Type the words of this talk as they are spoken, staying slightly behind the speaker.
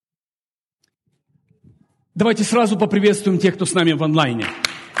Давайте сразу поприветствуем тех, кто с нами в онлайне.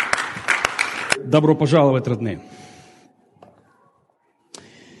 Добро пожаловать, родные.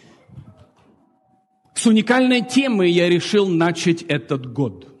 С уникальной темы я решил начать этот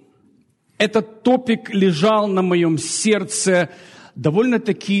год. Этот топик лежал на моем сердце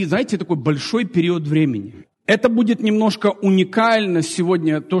довольно-таки, знаете, такой большой период времени. Это будет немножко уникально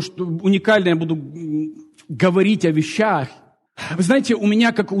сегодня, то, что уникально я буду говорить о вещах. Вы знаете, у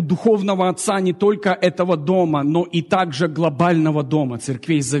меня, как у духовного отца не только этого дома, но и также глобального дома,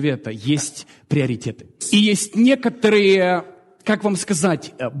 Церквей Завета, есть приоритеты. И есть некоторые, как вам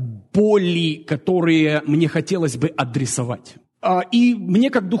сказать, боли, которые мне хотелось бы адресовать. И мне,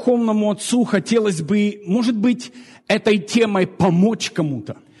 как духовному отцу, хотелось бы, может быть, этой темой помочь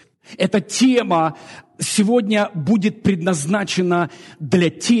кому-то. Эта тема сегодня будет предназначена для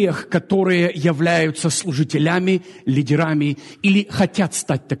тех, которые являются служителями, лидерами или хотят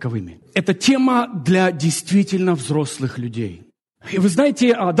стать таковыми. Это тема для действительно взрослых людей. И вы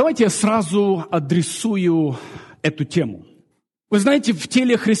знаете, давайте я сразу адресую эту тему. Вы знаете, в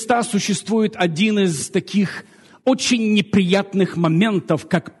теле Христа существует один из таких очень неприятных моментов,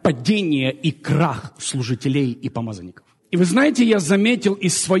 как падение и крах служителей и помазанников. И вы знаете, я заметил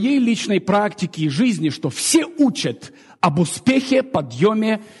из своей личной практики и жизни, что все учат об успехе,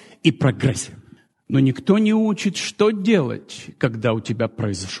 подъеме и прогрессе. Но никто не учит, что делать, когда у тебя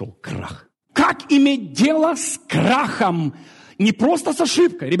произошел крах. Как иметь дело с крахом? Не просто с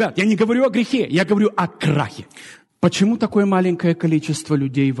ошибкой. Ребят, я не говорю о грехе, я говорю о крахе. Почему такое маленькое количество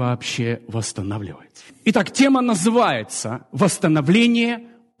людей вообще восстанавливается? Итак, тема называется «Восстановление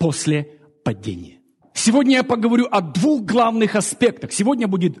после падения». Сегодня я поговорю о двух главных аспектах. Сегодня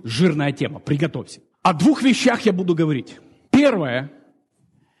будет жирная тема, приготовься. О двух вещах я буду говорить. Первое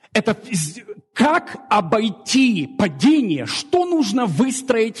 – это как обойти падение, что нужно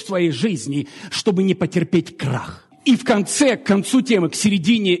выстроить в своей жизни, чтобы не потерпеть крах. И к концу темы, к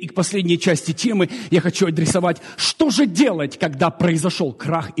середине и к последней части темы я хочу адресовать, что же делать, когда произошел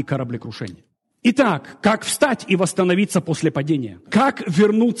крах и кораблекрушение. Итак, как встать и восстановиться после падения? Как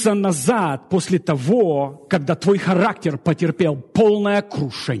вернуться назад после того, когда твой характер потерпел полное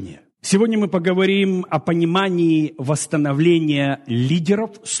крушение? Сегодня мы поговорим о понимании восстановления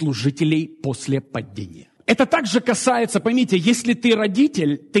лидеров, служителей после падения. Это также касается, поймите, если ты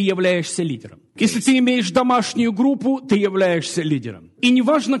родитель, ты являешься лидером. Если ты имеешь домашнюю группу, ты являешься лидером. И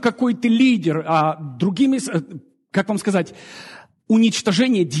неважно, какой ты лидер, другими, как вам сказать,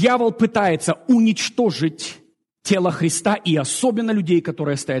 уничтожение, дьявол пытается уничтожить тело Христа и особенно людей,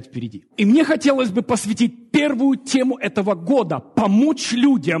 которые стоят впереди. И мне хотелось бы посвятить первую тему этого года, помочь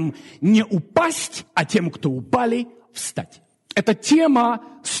людям не упасть, а тем, кто упали, встать. Эта тема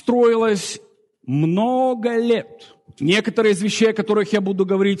строилась много лет. Некоторые из вещей, о которых я буду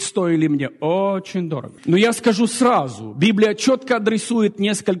говорить, стоили мне очень дорого. Но я скажу сразу, Библия четко адресует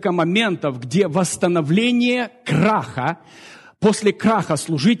несколько моментов, где восстановление краха, после краха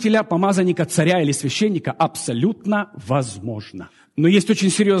служителя, помазанника, царя или священника абсолютно возможно. Но есть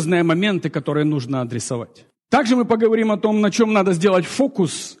очень серьезные моменты, которые нужно адресовать. Также мы поговорим о том, на чем надо сделать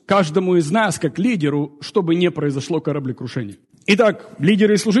фокус каждому из нас, как лидеру, чтобы не произошло кораблекрушение. Итак,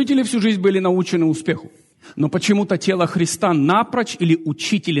 лидеры и служители всю жизнь были научены успеху. Но почему-то тело Христа напрочь или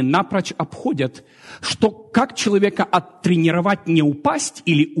учители напрочь обходят, что как человека оттренировать не упасть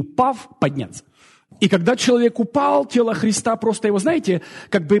или, упав, подняться. И когда человек упал, тело Христа просто его, знаете,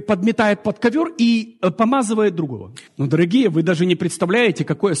 как бы подметает под ковер и помазывает другого. Но, дорогие, вы даже не представляете,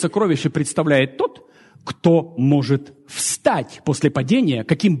 какое сокровище представляет тот, кто может встать после падения,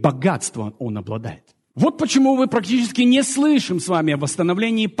 каким богатством он обладает. Вот почему мы практически не слышим с вами о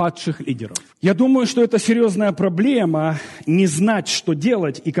восстановлении падших лидеров. Я думаю, что это серьезная проблема, не знать, что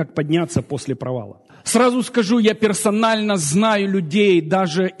делать и как подняться после провала. Сразу скажу, я персонально знаю людей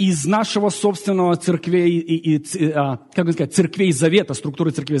даже из нашего собственного церквей Завета, структуры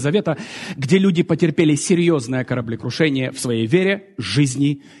Церквей Завета, где люди потерпели серьезное кораблекрушение в своей вере,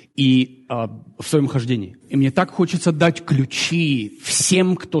 жизни и в своем хождении. И мне так хочется дать ключи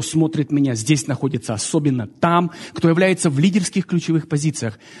всем, кто смотрит меня, здесь находится, особенно там, кто является в лидерских ключевых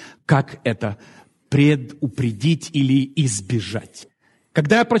позициях, как это предупредить или избежать.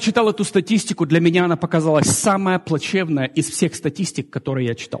 Когда я прочитал эту статистику, для меня она показалась самая плачевная из всех статистик, которые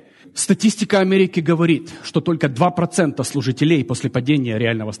я читал. Статистика Америки говорит, что только 2% служителей после падения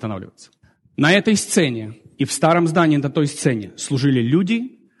реально восстанавливаются. На этой сцене и в старом здании на той сцене служили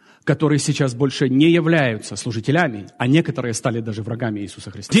люди, которые сейчас больше не являются служителями, а некоторые стали даже врагами Иисуса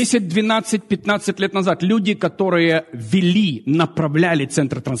Христа. 10, 12, 15 лет назад люди, которые вели, направляли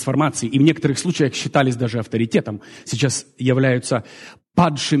центр трансформации и в некоторых случаях считались даже авторитетом, сейчас являются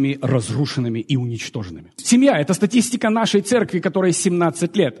падшими, разрушенными и уничтоженными. Семья – это статистика нашей церкви, которой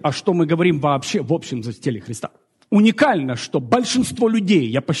 17 лет. А что мы говорим вообще в общем за теле Христа? Уникально, что большинство людей,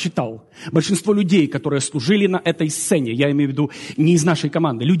 я посчитал, большинство людей, которые служили на этой сцене, я имею в виду не из нашей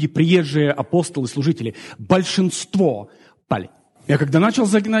команды, люди, приезжие, апостолы, служители, большинство пали. Я когда начал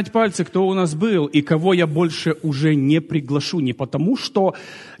загинать пальцы, кто у нас был и кого я больше уже не приглашу, не потому что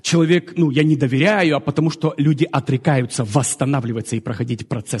человек, я не доверяю, а потому что люди отрекаются восстанавливаться и проходить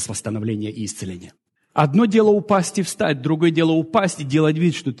процесс восстановления и исцеления. Одно дело упасть и встать, другое дело упасть и делать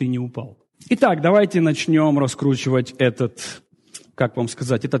вид, что ты не упал. Итак, давайте начнем раскручивать этот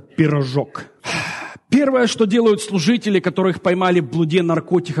пирожок. Первое, что делают служители, которых поймали в блуде,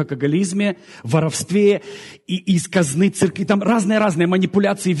 наркотиках, алкоголизме, воровстве и из казны церкви, там разные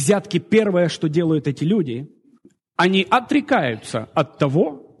манипуляции, взятки. Первое, что делают эти люди, они отрекаются от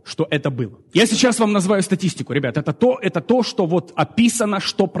того, что это было. Я сейчас вам называю статистику, ребят. Это то, что вот описано,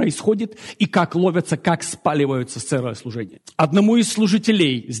 что происходит и как ловятся, как спаливаются целое служение. Одному из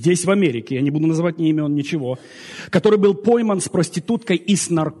служителей здесь, в Америке, я не буду называть ни имен, ничего, который был пойман с проституткой и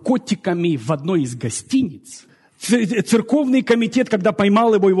с наркотиками в одной из гостиниц. Церковный комитет, когда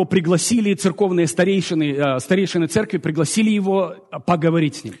поймал его пригласили, церковные старейшины церкви пригласили его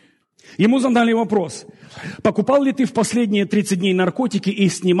поговорить с ним. Ему задали вопрос: покупал ли ты в последние 30 дней наркотики и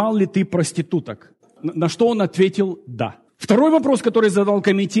снимал ли ты проституток? На что он ответил «да». Второй вопрос, который задал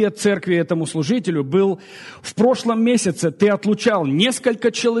комитет церкви этому служителю, был: в прошлом месяце ты отлучал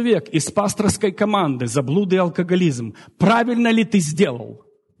несколько человек из пасторской команды за блуд и алкоголизм. Правильно ли ты сделал?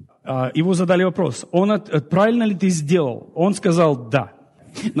 Его задали вопрос: правильно ли ты сделал? Он сказал «да».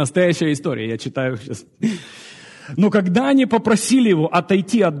 Настоящая история, я читаю сейчас. Но когда они попросили его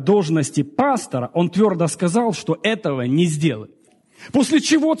отойти от должности пастора, он твердо сказал, что этого не сделает. После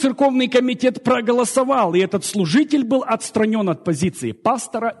чего церковный комитет проголосовал, и этот служитель был отстранен от позиции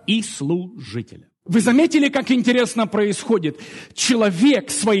пастора и служителя. Вы заметили, как интересно происходит? Человек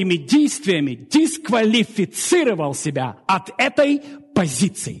своими действиями дисквалифицировал себя от этой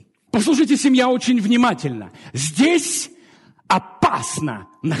позиции. Послушайте, семья, очень внимательно. Здесь опасно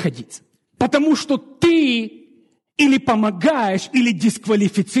находиться, потому что ты или помогаешь, или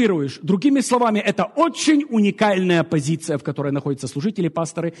дисквалифицируешь. Другими словами, это очень уникальная позиция, в которой находятся служители,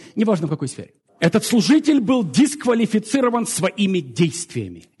 пасторы, неважно в какой сфере. Этот служитель был дисквалифицирован своими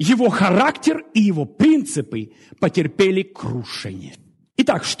действиями. Его характер и его принципы потерпели крушение.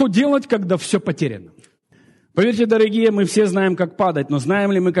 Итак, что делать, когда все потеряно? Поверьте, дорогие, мы все знаем, как падать, но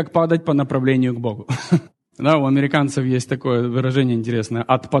знаем ли мы, как падать по направлению к Богу? Да, у американцев есть такое выражение интересное: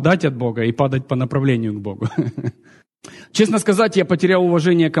 отпадать от Бога и падать по направлению к Богу. Честно сказать, я потерял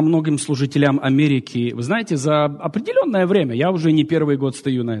уважение ко многим служителям Америки. Вы знаете, за определенное время, я уже не первый год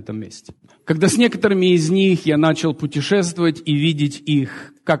стою на этом месте. Когда с некоторыми из них я начал путешествовать и видеть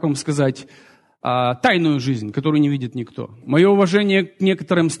их, тайную жизнь, которую не видит никто. Мое уважение к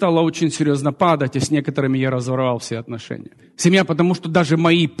некоторым стало очень серьезно падать, а с некоторыми я разорвал все отношения. Семья, потому что даже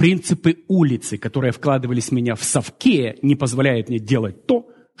мои принципы улицы, которые вкладывались в меня в совке, не позволяют мне делать то,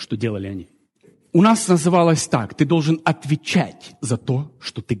 что делали они. У нас называлось так: ты должен отвечать за то,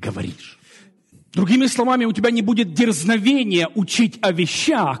 что ты говоришь. Другими словами, у тебя не будет дерзновения учить о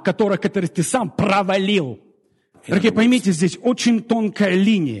вещах, которые ты сам провалил. Дорогие, поймите, здесь очень тонкая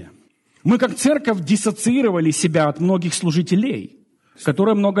линия. Мы как церковь диссоциировали себя от многих служителей,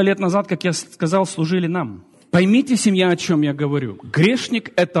 которые много лет назад, как я сказал, служили нам. Поймите, семья, о чем я говорю.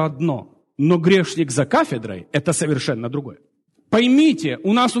 Грешник – это одно, но грешник за кафедрой – это совершенно другое. Поймите,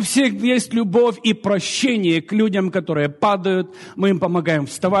 у нас у всех есть любовь и прощение к людям, которые падают. Мы им помогаем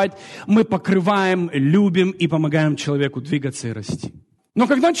вставать, мы покрываем, любим и помогаем человеку двигаться и расти. Но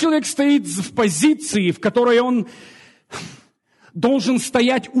когда человек стоит в позиции, в которой он должен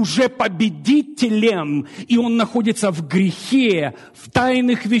стоять уже победителем, и он находится в грехе, в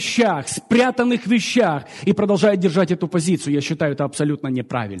тайных вещах, спрятанных вещах, и продолжает держать эту позицию, я считаю, это абсолютно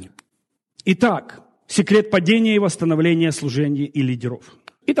неправильно. Итак, секрет падения и восстановления служения и лидеров.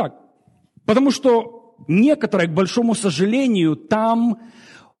 Итак, потому что некоторые, к большому сожалению, там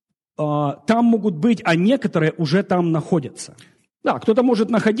могут быть, а некоторые уже там находятся. Да, кто-то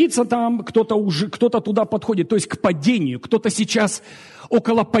может находиться там, кто-то туда подходит, то есть к падению. Кто-то сейчас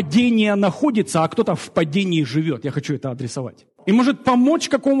около падения находится, а кто-то в падении живет. Я хочу это адресовать. И может помочь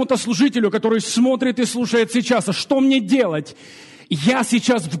какому-то служителю, который смотрит и слушает сейчас: а что мне делать? Я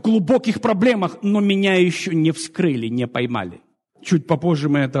сейчас в глубоких проблемах, но меня еще не вскрыли, не поймали. Чуть попозже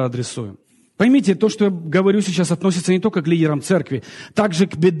мы это адресуем. Поймите, то, что я говорю сейчас, относится не только к лидерам церкви, также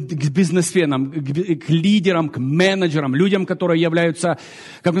к бизнесменам, к лидерам, к менеджерам, людям, которые являются,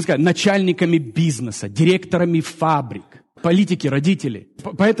 как можно сказать, начальниками бизнеса, директорами фабрик, политики, родители.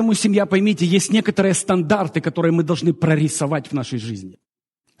 Поэтому, семья, поймите, есть некоторые стандарты, которые мы должны прорисовать в нашей жизни.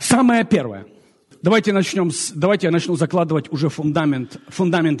 Самое первое. Давайте я начну закладывать уже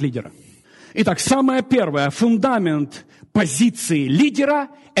фундамент лидера. Итак, самое первое, фундамент позиции лидера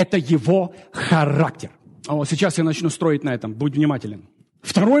 – это его характер. Сейчас я начну строить на этом, будь внимателен.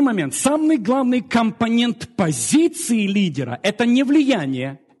 Второй момент, самый главный компонент позиции лидера – это не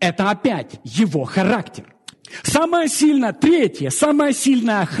влияние, это опять его характер. Самая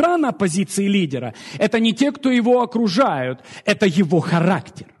сильная охрана позиции лидера – это не те, кто его окружают, это его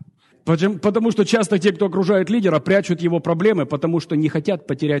характер. Потому что часто те, кто окружает лидера, прячут его проблемы, потому что не хотят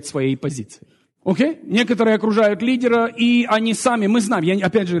потерять своей позиции. Окей? Некоторые окружают лидера, и они сами, мы знаем,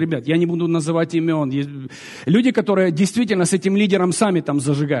 опять же, ребят, я не буду называть имен. Есть люди, которые действительно с этим лидером сами там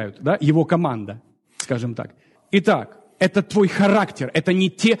зажигают, да? Его команда, скажем так. Итак, это твой характер, это не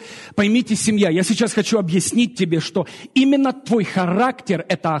те... Поймите, семья, я сейчас хочу объяснить тебе, что именно твой характер –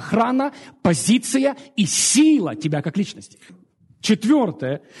 это охрана, позиция и сила тебя как личности.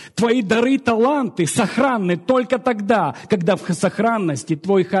 Четвертое, твои дары и таланты сохранны только тогда, когда в сохранности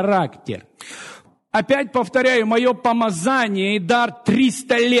твой характер. Опять повторяю, мое помазание и дар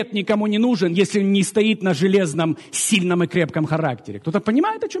 300 лет никому не нужен, если не стоит на железном, сильном и крепком характере. Кто-то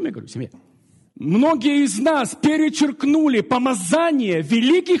понимает, о чем я говорю, семья? Многие из нас перечеркнули помазание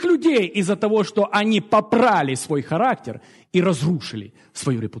великих людей из-за того, что они попрали свой характер и разрушили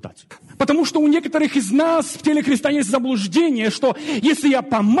свою репутацию. Потому что у некоторых из нас в теле Христа есть заблуждение, что если я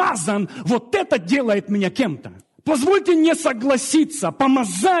помазан, вот это делает меня кем-то. Позвольте не согласиться,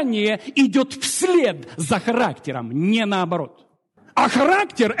 помазание идет вслед за характером, не наоборот. А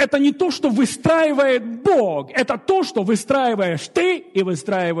характер – это не то, что выстраивает Бог, это то, что выстраиваешь ты и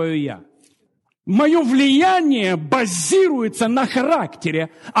выстраиваю я. Мое влияние базируется на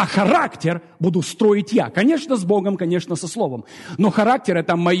характере, а характер буду строить я. Конечно, с Богом, конечно, со Словом. Но характер –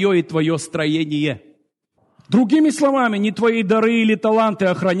 это мое и твое строение. Другими словами, не твои дары или таланты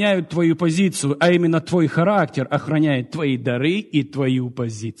охраняют твою позицию, а именно твой характер охраняет твои дары и твою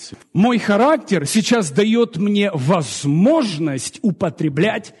позицию. Мой характер сейчас дает мне возможность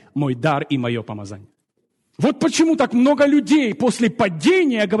употреблять мой дар и мое помазание. Вот почему так много людей после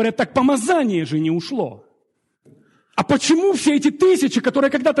падения говорят, так помазание же не ушло. А почему все эти тысячи,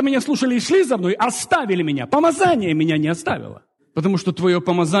 которые когда-то меня слушали и шли за мной, оставили меня? Помазание меня не оставило. Потому что твое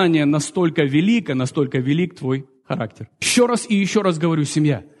помазание настолько велик твой характер. Еще раз говорю,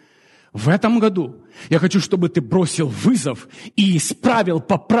 семья, в этом году я хочу, чтобы ты бросил вызов и исправил,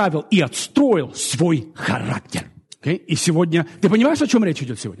 поправил и отстроил свой характер. Okay? И сегодня, ты понимаешь, о чем речь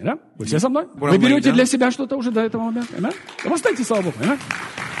идет сегодня, да? Вы все со мной? Вы берете для себя что-то уже до этого момента? Поставьте, слава Богу.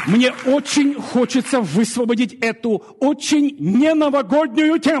 Мне очень хочется высвободить эту очень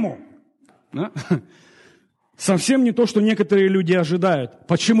неновогоднюю тему. Совсем не то, что некоторые люди ожидают.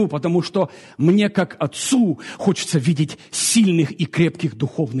 Почему? Потому что мне, как отцу, хочется видеть сильных и крепких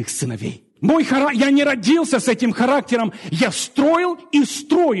духовных сыновей. Я не родился с этим характером. Я строил и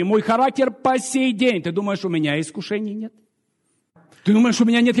строю мой характер по сей день. Ты думаешь, у меня искушений нет? Ты думаешь, у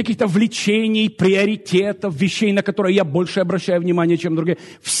меня нет каких-то влечений, приоритетов, вещей, на которые я больше обращаю внимание, чем другие?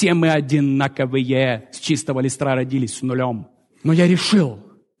 Все мы одинаковые, с чистого листа родились, с нулем. Но я решил...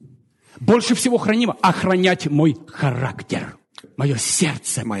 Больше всего хранимо охранять мой характер, мое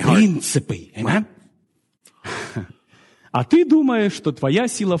сердце, мои принципы. А ты думаешь, что твоя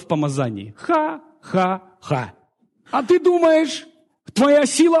сила в помазании? Ха-ха-ха. А ты думаешь, твоя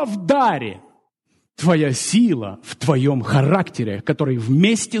сила в даре? Твоя сила в твоем характере, который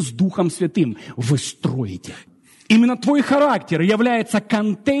вместе с Духом Святым вы строите. Именно твой характер является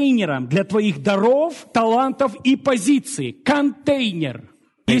контейнером для твоих даров, талантов и позиций. Контейнер.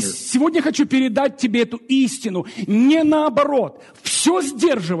 И сегодня я хочу передать тебе эту истину. Не наоборот. Все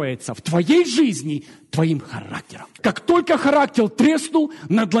сдерживается в твоей жизни твоим характером. Как только характер треснул,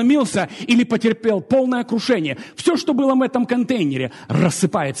 надломился или потерпел полное крушение, все, что было в этом контейнере,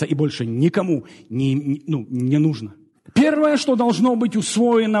 рассыпается и больше никому не нужно. Первое, что должно быть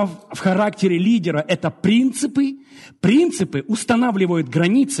усвоено в характере лидера, это принципы. Принципы устанавливают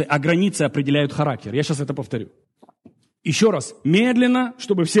границы, а границы определяют характер. Я сейчас это повторю. Еще раз, медленно,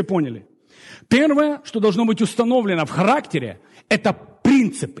 чтобы все поняли. Первое, что должно быть установлено в характере, это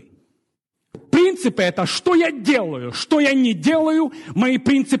принципы. принципы – это что я делаю, что я не делаю, мои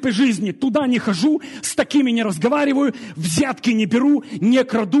принципы жизни. Туда не хожу, с такими не разговариваю, взятки не беру, не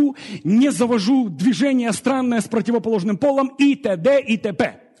краду, не завожу движение странное с противоположным полом и т.д. и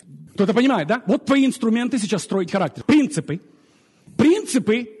т.п. Кто-то понимает, да? Вот твои инструменты сейчас строить характер. Принципы.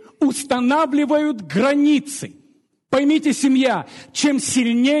 Принципы устанавливают границы. Поймите, семья, чем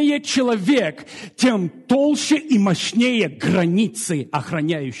сильнее человек, тем толще и мощнее границы,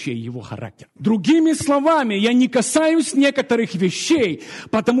 охраняющие его характер. Другими словами, я не касаюсь некоторых вещей,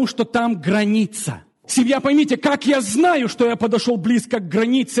 потому что там граница. Семья, поймите, как я знаю, что я подошел близко к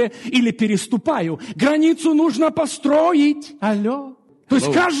границе или переступаю? Границу нужно построить. Алло. То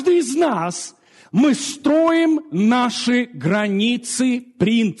есть каждый из нас, мы строим наши границы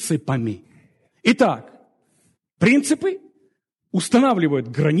принципами. Итак, принципы устанавливают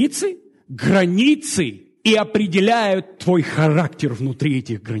границы, границы и определяют твой характер внутри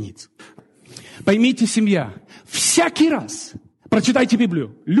этих границ. Поймите, семья, всякий раз, прочитайте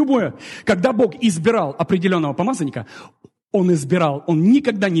Библию, любое, когда Бог избирал определенного помазанника, Он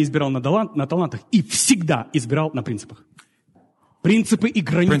никогда не избирал на талантах и всегда избирал на принципах. Принципы и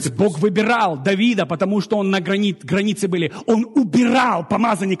границы. Бог выбирал Давида, потому что он на границе были. Он убирал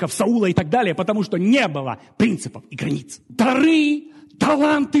помазанников Саула и так далее, потому что не было принципов и границ. Дары,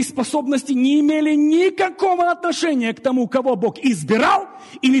 таланты, способности не имели никакого отношения к тому, кого Бог избирал,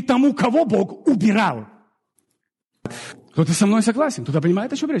 или тому, кого Бог убирал. Кто-то со мной согласен? Кто-то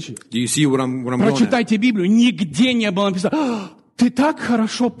понимает, о чем речь идет? Прочитайте Библию. Нигде не было написано: ты так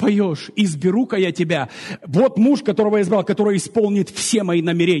хорошо поешь, изберу-ка я тебя. Вот муж, которого я избрал, который исполнит все мои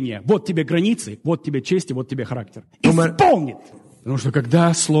намерения. Вот тебе границы, вот тебе честь и вот тебе характер. Исполнит. Потому что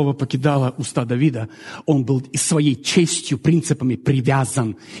когда слово покидало уста Давида, он был своей честью, принципами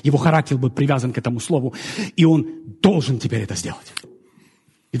привязан. Его характер был привязан к этому слову. И он должен теперь это сделать.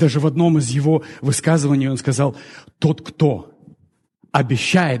 И даже в одном из его высказываний он сказал: тот, кто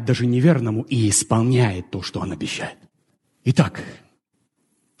обещает даже неверному и исполняет то, что он обещает. Итак,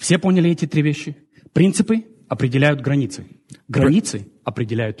 все поняли эти три вещи? Принципы определяют границы. Границы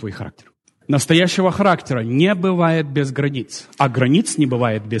определяют твой характер. Настоящего характера не бывает без границ, а границ не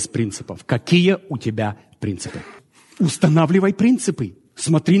бывает без принципов. Какие у тебя принципы? Устанавливай принципы.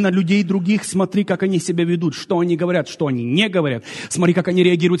 Смотри на людей других, смотри, как они себя ведут, что они говорят, что они не говорят. Смотри, как они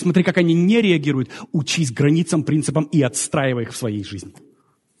реагируют, смотри, как они не реагируют. Учись границам, принципам и отстраивай их в своей жизни.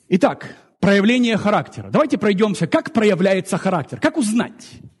 Итак, проявление характера. Давайте пройдемся, как проявляется характер. Как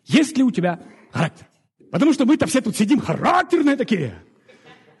узнать, есть ли у тебя характер? Потому что мы-то все тут сидим характерные такие.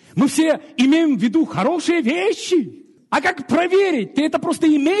 Мы все имеем в виду хорошие вещи. А как проверить? Ты это просто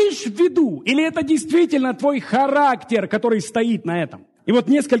имеешь в виду? Или это действительно твой характер, который стоит на этом? И вот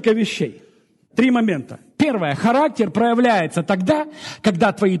несколько вещей. 3 момента. Первое. Характер проявляется тогда,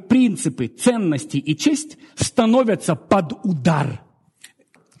 когда твои принципы, ценности и честь становятся под удар.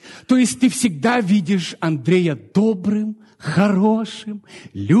 То есть ты всегда видишь Андрея добрым, хорошим,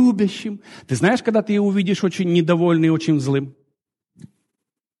 любящим. Ты знаешь, когда ты его увидишь очень недовольным и очень злым?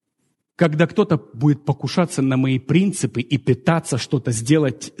 Когда кто-то будет покушаться на мои принципы и пытаться что-то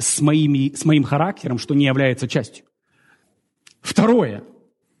сделать с моим характером, что не является частью. Второе.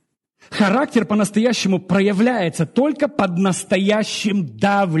 Характер по-настоящему проявляется только под настоящим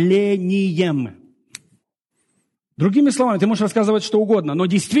давлением. Другими словами, ты можешь рассказывать что угодно, но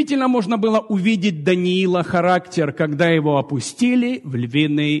действительно можно было увидеть Даниила характер, когда его опустили в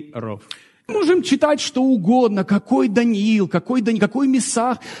львиный ров. Можем читать что угодно, какой Даниил, какой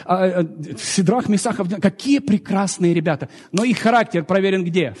Месах, Сидрах, Месах, какие прекрасные ребята. Но их характер проверен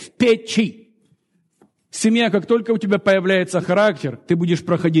где? В печи. Семья, как только у тебя появляется характер, ты будешь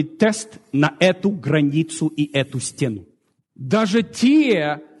проходить тест на эту границу и эту стену. Даже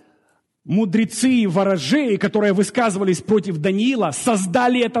те мудрецы и ворожеи, которые высказывались против Даниила,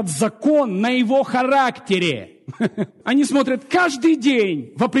 создали этот закон на его характере. Они смотрят каждый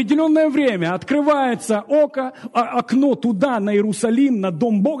день, в определенное время открывается окно туда, на Иерусалим, на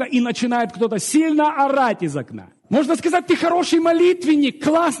Дом Бога, и начинает кто-то сильно орать из окна. Можно сказать, ты хороший молитвенник,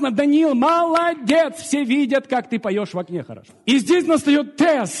 классно, Даниил, молодец, все видят, как ты поешь в окне хорошо. И здесь настает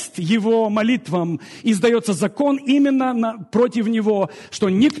тест его молитвам, издается закон именно против него, что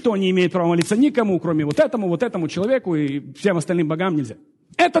никто не имеет права молиться никому, кроме вот этому человеку и всем остальным богам нельзя.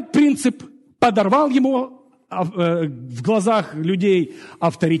 Этот принцип подорвал ему в глазах людей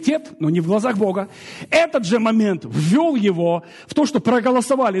авторитет, но не в глазах Бога. Этот же момент ввел его в то, что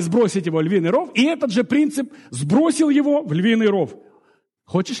проголосовали сбросить его в львиный ров, и этот же принцип сбросил его в львиный ров.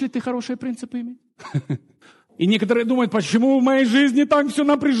 Хочешь ли ты хорошие принципы иметь? И некоторые думают, почему в моей жизни так все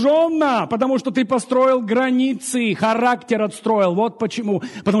напряженно? Потому что ты построил границы, характер отстроил. Вот почему.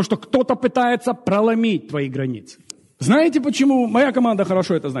 Потому что кто-то пытается проломить твои границы. Знаете почему? Моя команда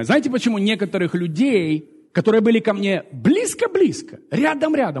хорошо это знает. Знаете почему некоторых людей, которые были ко мне близко-близко,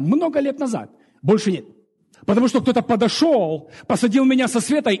 рядом-рядом, много лет назад, больше нет? Потому что кто-то подошел, посадил меня со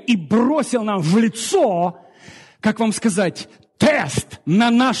Светой и бросил нам в лицо, как вам сказать, тест на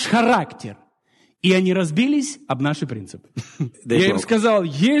наш характер. И они разбились об наши принципы. Я им сказал,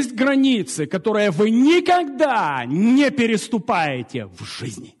 есть границы, которые вы никогда не переступаете в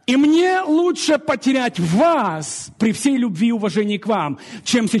жизни. И мне лучше потерять вас при всей любви и уважении к вам,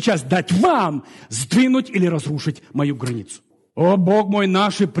 чем сейчас дать вам сдвинуть или разрушить мою границу. О, Бог мой,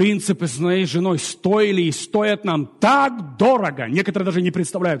 наши принципы с моей женой стоили и стоят нам так дорого. Некоторые даже не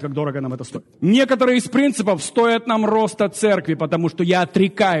представляют, как дорого нам это стоит. Некоторые из принципов стоят нам роста церкви, потому что я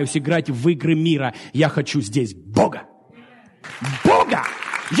отрекаюсь играть в игры мира. Я хочу здесь Бога. Бога!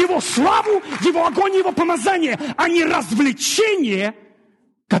 Его славу, Его огонь, Его помазание, а не развлечение,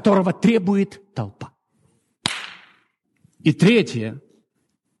 которого требует толпа. И третье.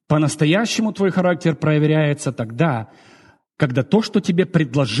 По-настоящему твой характер проверяется тогда, когда то, что тебе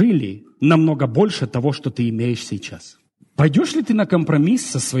предложили, намного больше того, что ты имеешь сейчас. Пойдешь ли ты на компромисс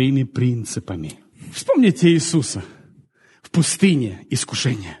со своими принципами? Вспомните Иисуса в пустыне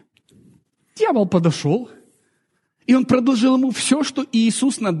искушения. Дьявол подошел, и он предложил ему все, что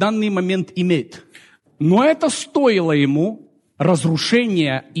Иисус на данный момент имеет. Но это стоило ему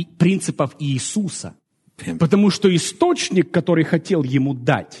разрушения принципов Иисуса. Потому что источник, который хотел ему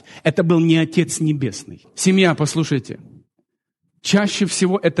дать, это был не Отец Небесный. Семья, послушайте. Чаще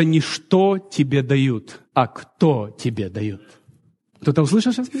всего это не что тебе дают, а кто тебе дает. Кто-то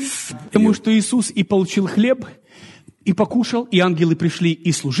услышал сейчас? Потому что Иисус и получил хлеб, и покушал, и ангелы пришли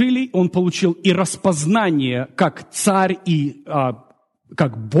и служили. Он получил и распознание как царь и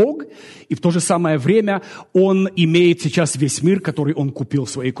как Бог. И в то же самое время он имеет сейчас весь мир, который он купил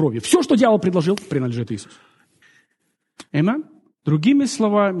своей кровью. Все, что дьявол предложил, принадлежит Иисусу. Аминь. Другими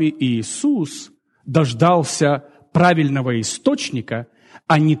словами, Иисус дождался правильного источника,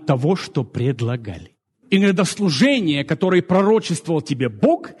 а не того, что предлагали. Иногда служение, которое пророчествовал тебе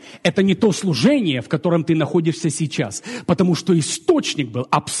Бог, это не то служение, в котором ты находишься сейчас, потому что источник был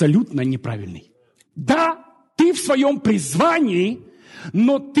абсолютно неправильный. Да, ты в своем призвании,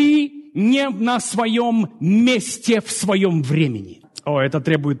 но ты не на своем месте в своем времени. О, это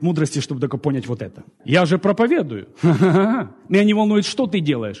требует мудрости, чтобы только понять вот это. Я же проповедую. Меня не волнует, что ты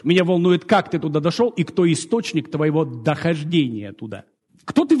делаешь. Меня волнует, как ты туда дошел и кто источник твоего дохождения туда.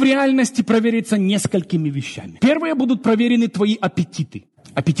 Кто ты в реальности проверится несколькими вещами. Первые будут проверены твои аппетиты.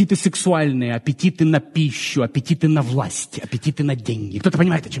 Аппетиты сексуальные, аппетиты на пищу, аппетиты на власть, аппетиты на деньги. Кто-то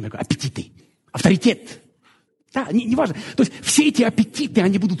понимает, о чем я говорю? Аппетиты. Авторитет. Да, не важно. То есть все эти аппетиты,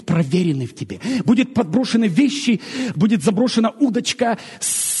 они будут проверены в тебе. Будет подброшены вещи, будет заброшена удочка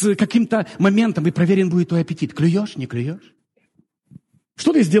с каким-то моментом, и проверен будет твой аппетит. Клюешь, не клюешь?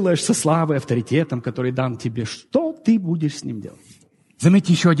 Что ты сделаешь со славой, авторитетом, который дан тебе? Что ты будешь с ним делать?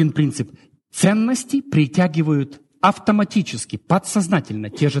 Заметьте еще один принцип. Ценности притягивают автоматически, подсознательно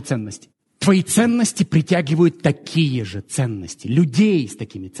те же ценности. Твои ценности притягивают такие же ценности. Людей с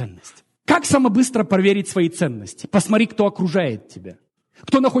такими ценностями. Как самое быстро проверить свои ценности? Посмотри, кто окружает тебя.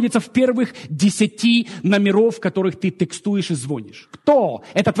 Кто находится в первых 10 номеров, в которых ты текстуешь и звонишь? Кто?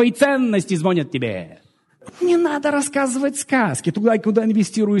 Это твои ценности звонят тебе. Не надо рассказывать сказки. Туда, куда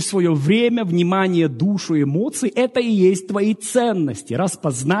инвестируешь свое время, внимание, душу, эмоции, это и есть твои ценности.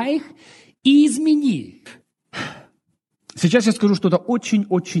 Распознай их и измени. Сейчас я скажу что-то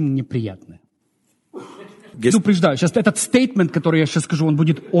очень-очень неприятное. Предупреждаю, сейчас этот стейтмент, который я сейчас скажу, он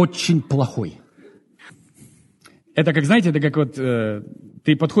будет очень плохой. Это как, знаете, это как вот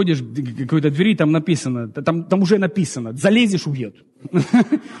ты подходишь к какой-то двери, там написано, там уже написано, залезешь, убьет.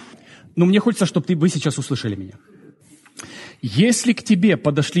 Но мне хочется, чтобы вы сейчас услышали меня. Если к тебе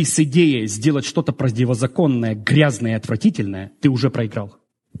подошли с идеей сделать что-то противозаконное, грязное и отвратительное, ты уже проиграл.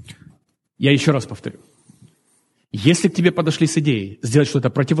 Я еще раз повторю. Если к тебе подошли с идеей сделать что-то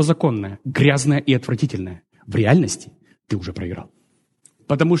противозаконное, грязное и отвратительное, в реальности ты уже проиграл.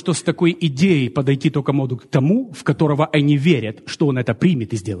 Потому что с такой идеей подойти только могут к тому, в которого они верят, что он это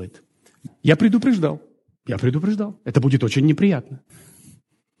примет и сделает. Я предупреждал. Это будет очень неприятно.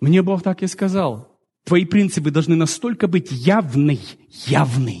 Мне Бог так и сказал. Твои принципы должны настолько быть явны,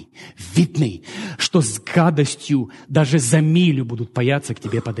 видны, что с гадостью даже за милю будут бояться к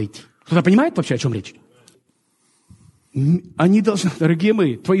тебе подойти. Кто-то понимает вообще, о чем речь? Они должны, дорогие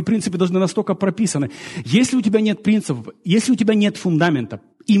мои, твои принципы должны настолько прописаны. Если у тебя нет принципов, если у тебя нет фундамента,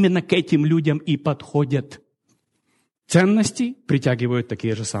 именно к этим людям и подходят. Ценности притягивают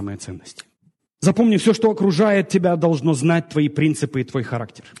такие же самые ценности. Запомни, все, что окружает тебя, должно знать твои принципы и твой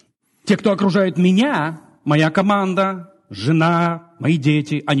характер. Те, кто окружает меня, моя команда, жена, мои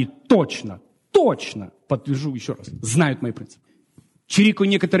дети, они точно, подтвержу еще раз, знают мои принципы. Чирикаю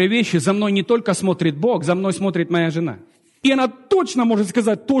некоторые вещи, за мной не только смотрит Бог, за мной смотрит моя жена. И она точно может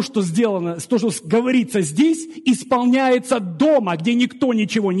сказать, то, что сделано, то, что говорится здесь, исполняется дома, где никто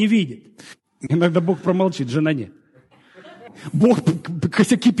ничего не видит. Иногда Бог промолчит, жена нет. Бог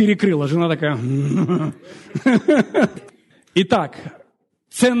косяки перекрыл, а жена такая... Итак,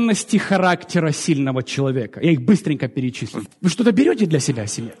 ценности характера сильного человека. Я их быстренько перечислю. Вы что-то берете для себя,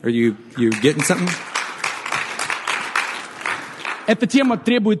 семья? You getting something? Эта тема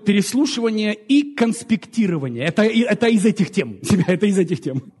требует переслушивания и конспектирования. Это из этих тем. Это из этих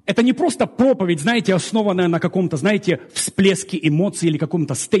тем. Это не просто проповедь, знаете, основанная на каком-то, знаете, всплеске эмоций или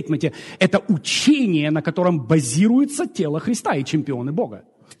каком-то стейтменте. Это учение, на котором базируется тело Христа и чемпионы Бога.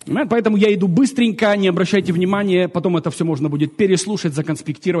 Поэтому я иду быстренько, не обращайте внимания, потом это все можно будет переслушать,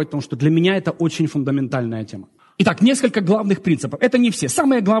 законспектировать, потому что для меня это очень фундаментальная тема. Итак, несколько главных принципов. Это не все.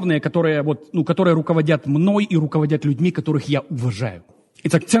 Самые главные, которые руководят мной и руководят людьми, которых я уважаю.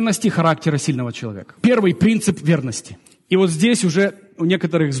 Итак, ценности характера сильного человека. Первый принцип верности. И вот здесь уже у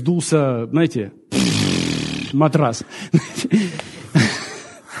некоторых сдулся, знаете, матрас.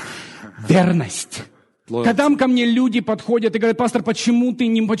 Верность. Когда ко мне люди подходят и говорят, пастор, почему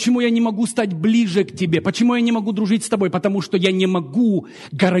я не могу стать ближе к тебе? Почему я не могу дружить с тобой? Потому что я не могу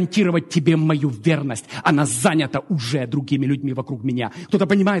гарантировать тебе мою верность. Она занята уже другими людьми вокруг меня. Кто-то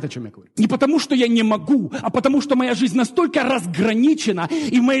понимает, о чем я говорю? Не потому, что я не могу, а потому, что моя жизнь настолько разграничена,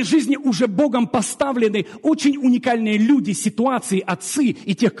 и в моей жизни уже Богом поставлены очень уникальные люди, ситуации, отцы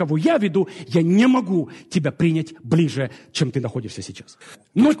и тех, кого я веду. Я не могу тебя принять ближе, чем ты находишься сейчас.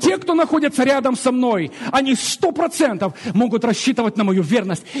 Но те, кто находятся рядом со мной, они 100% могут рассчитывать на мою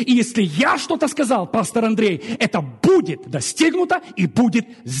верность. И если я что-то сказал, пастор Андрей, это будет достигнуто и будет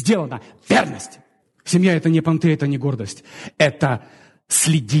сделано. Верность. Семья – это не понты, это не гордость. Это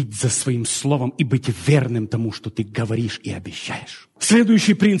следить за своим словом и быть верным тому, что ты говоришь и обещаешь.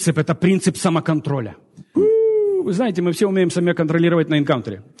 Следующий принцип – это принцип самоконтроля. Вы знаете, мы все умеем себя контролировать на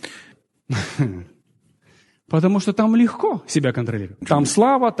энкаунтере. Потому что там легко себя контролировать. Там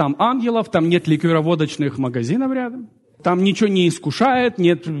слава, там ангелов, там нет ликероводочных магазинов рядом. Там ничего не искушает,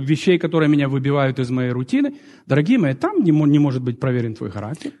 нет вещей, которые меня выбивают из моей рутины. Дорогие мои, там не может быть проверен твой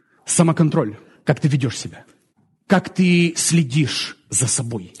характер. Самоконтроль. Как ты ведешь себя. Как ты следишь за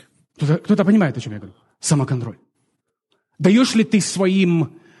собой. Кто-то понимает, о чем я говорю? Самоконтроль. Даешь ли ты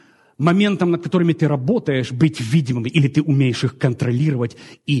своим моментам, над которыми ты работаешь, быть видимыми, или ты умеешь их контролировать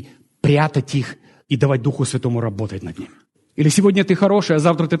и прятать их, и давать Духу Святому работать над ними. Или сегодня ты хороший, а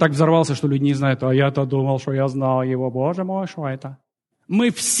завтра ты так взорвался, что люди не знают, а я-то думал, что я знал его. Боже мой, что это? Мы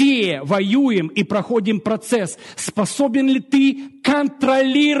все воюем и проходим процесс. Способен ли ты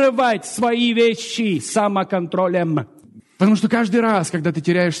контролировать свои вещи самоконтролем? Потому что каждый раз, когда ты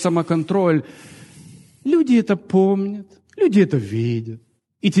теряешь самоконтроль, люди это помнят, люди это видят.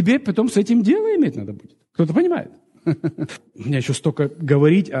 И тебе потом с этим дело иметь надо будет. Кто-то понимает? У меня еще столько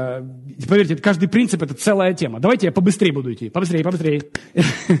говорить. Поверьте, каждый принцип – это целая тема. Давайте я побыстрее буду идти. Побыстрее.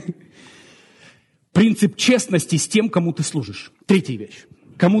 Принцип честности с тем, кому ты служишь. Третья вещь.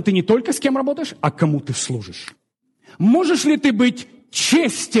 Кому ты не только с кем работаешь, а кому ты служишь. Можешь ли ты быть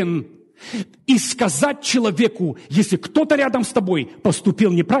честен и сказать человеку, если кто-то рядом с тобой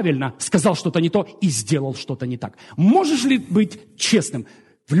поступил неправильно, сказал что-то не то и сделал что-то не так? Можешь ли быть честным?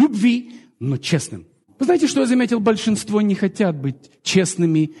 В любви, но честным. Вы знаете, что я заметил? Большинство не хотят быть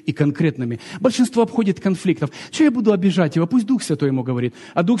честными и конкретными. Большинство обходит конфликтов. Что я буду обижать его? Пусть Дух Святой ему говорит.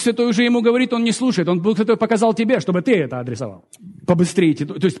 А Дух Святой уже ему говорит, он не слушает. Дух Святой показал тебе, чтобы ты это адресовал. Побыстрее.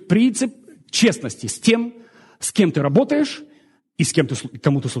 То есть принцип честности с тем, с кем ты работаешь и с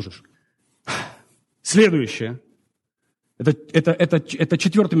кому ты служишь. Следующее. Это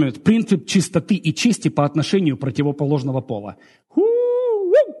четвертый момент. Принцип чистоты и чести по отношению противоположного пола.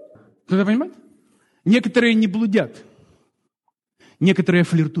 Кто-то понимает? Некоторые не блудят. Некоторые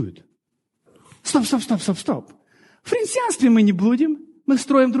флиртуют. Стоп. В христианстве мы не блудим. Мы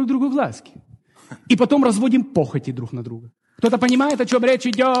строим друг другу глазки. И потом разводим похоти друг на друга. Кто-то понимает, о чем речь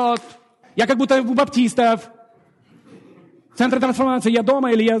идет? Я как будто у баптистов. Центр трансформации. Я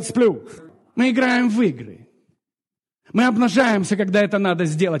дома или я сплю? Мы играем в игры. Мы обнажаемся, когда это надо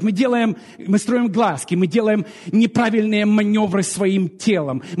сделать. Мы строим глазки, мы делаем неправильные маневры своим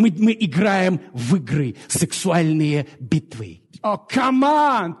телом. Мы играем в игры, сексуальные битвы. О,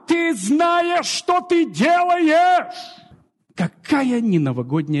 камон! Ты знаешь, что ты делаешь! Какая не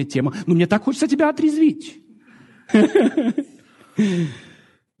новогодняя тема. Но мне так хочется тебя отрезвить.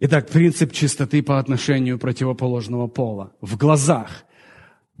 Итак, принцип чистоты по отношению противоположного пола. В глазах,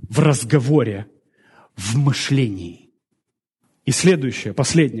 в разговоре, в мышлении. И следующее,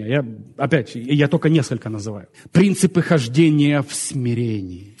 последнее, я только несколько называю. Принципы хождения в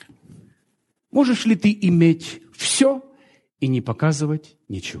смирении. Можешь ли ты иметь все и не показывать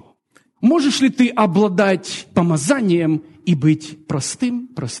ничего? Можешь ли ты обладать помазанием и быть простым,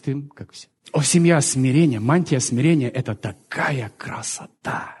 как все? О, семья смирения, мантия смирения – это такая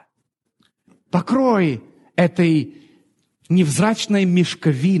красота. Покрой этой невзрачной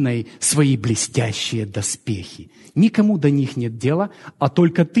мешковиной свои блестящие доспехи. Никому до них нет дела, а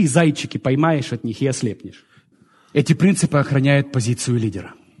только ты зайчики поймаешь от них и ослепнешь. Эти принципы охраняют позицию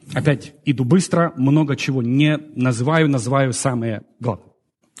лидера. Опять иду быстро, много чего не называю самое главное.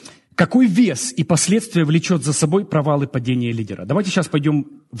 Какой вес и последствия влечет за собой провал и падение лидера? Давайте сейчас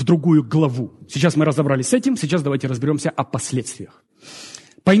пойдем в другую главу. Сейчас мы разобрались с этим, сейчас давайте разберемся о последствиях.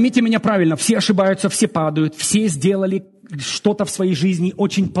 Поймите меня правильно, все ошибаются, все падают, все сделали что-то в своей жизни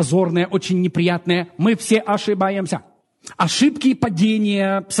очень позорное, очень неприятное. Мы все ошибаемся. Ошибки,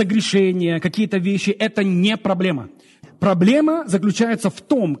 падения, согрешения, какие-то вещи – это не проблема. Проблема заключается в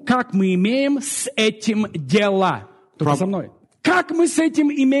том, как мы имеем с этим дело. Кто со мной? Как мы с этим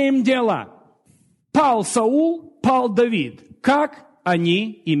имеем дело? Пал Саул, пал Давид. Как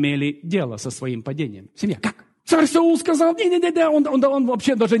они имели дело со своим падением? Семья, как? Царь Саул сказал, он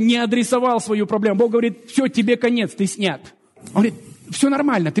вообще даже не адресовал свою проблему. Бог говорит, все, тебе конец, ты снят. Он говорит, все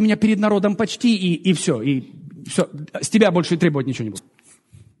нормально, ты меня перед народом почти, и все, с тебя больше требовать ничего не буду.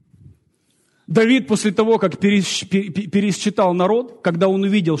 Давид после того, как пересчитал народ, когда он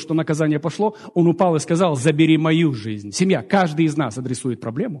увидел, что наказание пошло, он упал и сказал, забери мою жизнь. Семья, каждый из нас адресует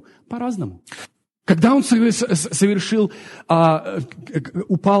проблему по-разному. Когда он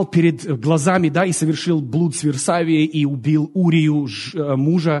упал перед глазами, и совершил блуд с Версавией и убил Урию,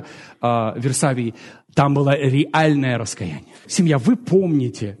 мужа Версавии, там было реальное раскаяние. Семья, вы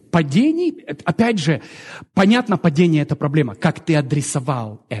помните, падение, опять же, понятно, падение – это проблема. Как ты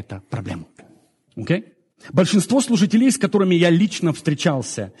адресовал эту проблему? Okay? Большинство служителей, с которыми я лично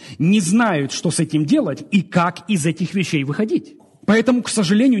встречался, не знают, что с этим делать и как из этих вещей выходить. Поэтому, к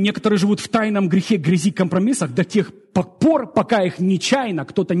сожалению, некоторые живут в тайном грехе, грязи, компромиссах до тех пор, пока их нечаянно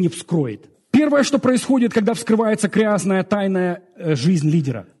кто-то не вскроет. Первое, что происходит, когда вскрывается грязная, тайная жизнь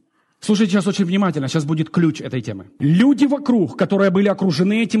лидера. Слушайте сейчас очень внимательно, сейчас будет ключ этой темы. Люди вокруг, которые были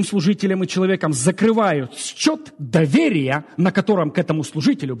окружены этим служителем и человеком, закрывают счет доверия, на котором к этому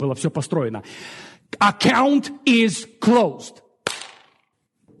служителю было все построено. Account is closed.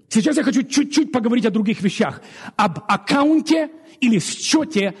 Сейчас я хочу чуть-чуть поговорить о других вещах. Об аккаунте или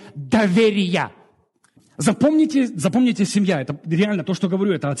счете доверия. Запомните, семья, это реально то, что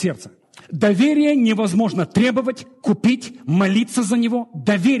говорю, это от сердца. Доверие невозможно требовать, купить, молиться за него.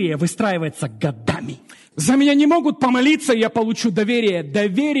 Доверие выстраивается годами. За меня не могут помолиться, я получу доверие.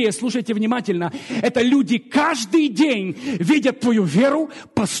 Доверие, слушайте внимательно, это люди каждый день видят твою веру,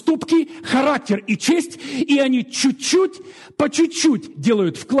 поступки, характер и честь, и они по чуть-чуть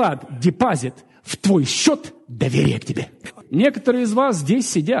делают вклад, депозит в твой счет доверия к тебе. Некоторые из вас здесь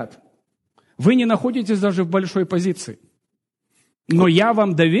сидят. Вы не находитесь даже в большой позиции. Но я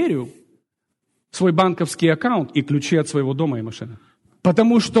вам доверю свой банковский аккаунт и ключи от своего дома и машины.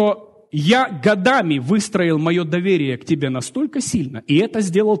 Потому что я годами выстроил мое доверие к тебе настолько сильно, и это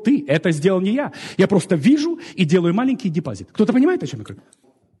сделал ты, это сделал не я. Я просто вижу и делаю маленький депозит. Кто-то понимает, о чем я говорю?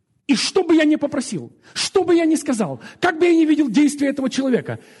 И что бы я ни попросил, что бы я ни сказал, как бы я ни видел действия этого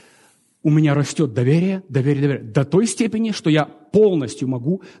человека, у меня растет доверие до той степени, что я полностью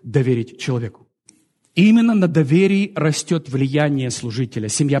могу доверить человеку. И именно на доверии растет влияние служителя.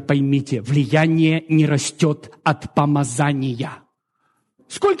 Семья, поймите, влияние не растет от помазания.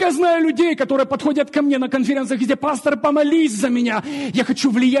 Сколько я знаю людей, которые подходят ко мне на конференциях, где пастор, помолись за меня. Я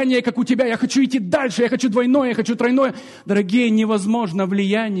хочу влияние, как у тебя, я хочу идти дальше, я хочу двойное, я хочу тройное. Дорогие, невозможно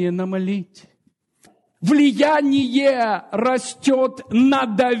влияние намолить. Влияние растет на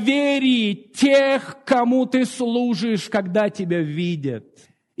доверии тех, кому ты служишь, когда тебя видят.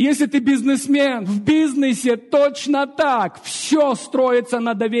 Если ты бизнесмен, в бизнесе точно так. Все строится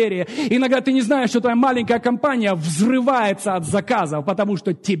на доверии. Иногда ты не знаешь, что твоя маленькая компания взрывается от заказов, потому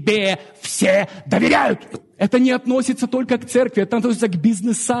что тебе все доверяют. Это не относится только к церкви, это относится к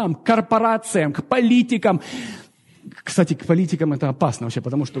бизнесам, к корпорациям, к политикам. Кстати, к политикам это опасно вообще,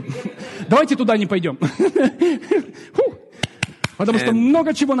 потому что... Давайте туда не пойдем. Потому что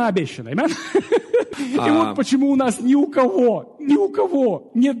много чего наобещано. И вот почему у нас ни у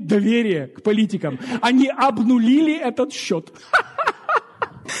кого нет доверия к политикам. Они обнулили этот счет.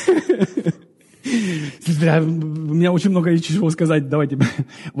 У меня очень много чего сказать. Давайте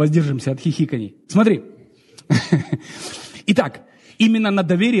воздержимся от хихиканий. Смотри. Итак, именно на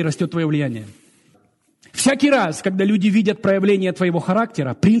доверии растет твое влияние. Всякий раз, когда люди видят проявление твоего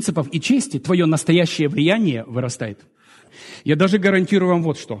характера, принципов и чести, твое настоящее влияние вырастает. Я даже гарантирую вам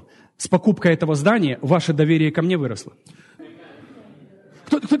вот что. С покупкой этого здания ваше доверие ко мне выросло.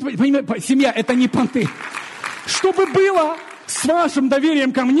 Кто-то понимает, семья – это не понты. Что бы было с вашим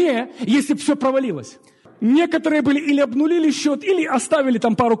доверием ко мне, если бы все провалилось? Некоторые были или обнулили счет, или оставили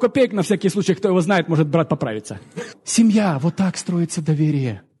там пару копеек на всякий случай, кто его знает, может брат поправиться. Семья, вот так строится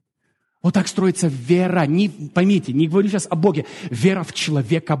доверие. Вот так строится вера. Поймите, не говорю сейчас о Боге. Вера в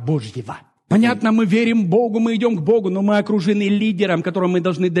человека Божьего. Понятно, мы верим Богу, мы идем к Богу, но мы окружены лидером, которому мы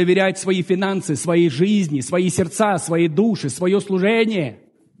должны доверять свои финансы, свои жизни, свои сердца, свои души, свое служение.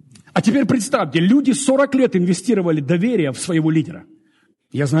 А теперь представьте, люди 40 лет инвестировали доверие в своего лидера.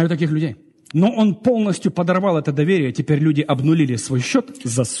 Я знаю таких людей. Но он полностью подорвал это доверие, теперь люди обнулили свой счет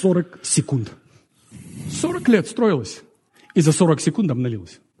за 40 секунд. 40 лет строилось, и за 40 секунд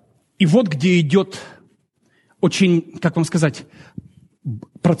обнулилось. И вот где идет очень, как вам сказать,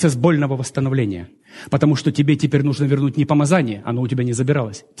 процесс больного восстановления. Потому что тебе теперь нужно вернуть не помазание, оно у тебя не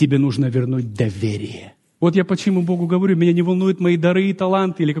забиралось. Тебе нужно вернуть доверие. Вот я почему Богу говорю, меня не волнуют мои дары и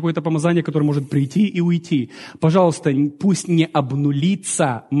таланты или какое-то помазание, которое может прийти и уйти. Пожалуйста, пусть не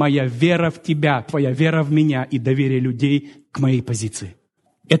обнулится моя вера в тебя, твоя вера в меня и доверие людей к моей позиции.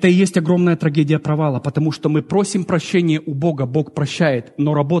 Это и есть огромная трагедия провала, потому что мы просим прощения у Бога, Бог прощает,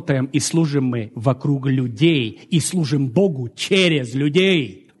 но работаем и служим мы вокруг людей, и служим Богу через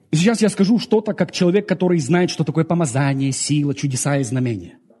людей. И сейчас я скажу что-то, как человек, который знает, что такое помазание, сила, чудеса и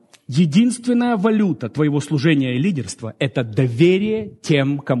знамения. Единственная валюта твоего служения и лидерства – это доверие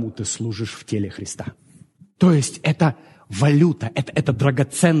тем, кому ты служишь в теле Христа. То есть это валюта, это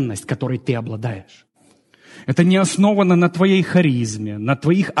драгоценность, которой ты обладаешь. Это не основано на твоей харизме, на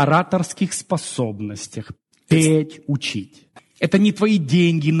твоих ораторских способностях петь, учить. Это не твои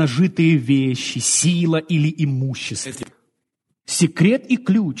деньги, нажитые вещи, сила или имущество. Секрет и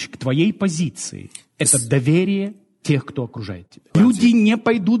ключ к твоей позиции – это доверие тех, кто окружает тебя. Люди не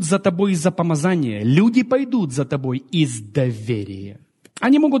пойдут за тобой из-за помазания. Люди пойдут за тобой из доверия.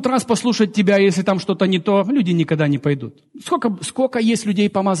 Они могут раз послушать тебя, если там что-то не то, люди никогда не пойдут. Сколько есть людей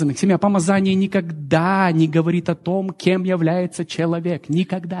помазанных? Семья, помазание никогда не говорит о том, кем является человек.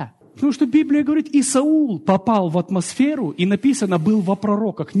 Никогда. Потому что Библия говорит, и Саул попал в атмосферу, и написано, был во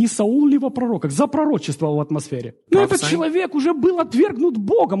пророках. Не Саул ли во пророках? Запророчествовал в атмосфере. Но этот человек уже был отвергнут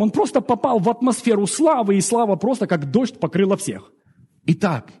Богом. Он просто попал в атмосферу славы, и слава просто как дождь покрыла всех.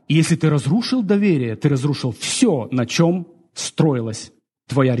 Итак, если ты разрушил доверие, ты разрушил все, на чем строилась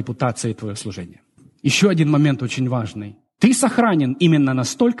твоя репутация и твое служение. Еще один момент очень важный. Ты сохранен именно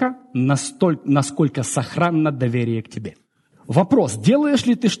настолько, насколько сохранно доверие к тебе. Вопрос, делаешь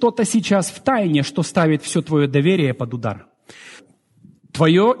ли ты что-то сейчас в тайне, что ставит все твое доверие под удар?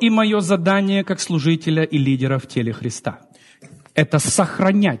 Твое и мое задание как служителя и лидера в теле Христа – это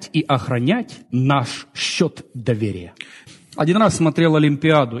сохранять и охранять наш счет доверия. Один раз смотрел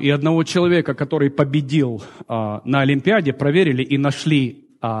Олимпиаду, и одного человека, который победил на Олимпиаде, проверили и нашли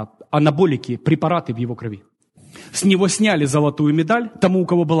анаболики, препараты в его крови. С него сняли золотую медаль, тому, у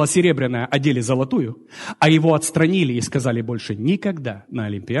кого была серебряная, одели золотую, а его отстранили и сказали, больше никогда на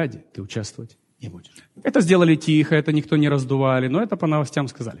Олимпиаде ты участвовать не будешь. Это сделали тихо, это никто не раздували, но это по новостям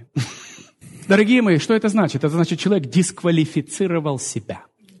сказали. Дорогие мои, что это значит? Это значит, человек дисквалифицировал себя.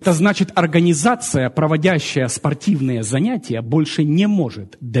 Это значит, организация, проводящая спортивные занятия, больше не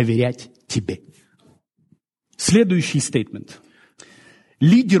может доверять тебе. Следующий стейтмент.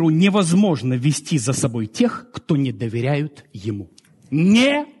 Лидеру невозможно вести за собой тех, кто не доверяют ему.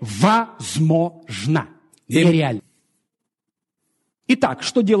 Невозможно. Нереально. Итак,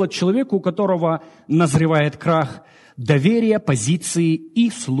 что делать человеку, у которого назревает крах доверия, позиции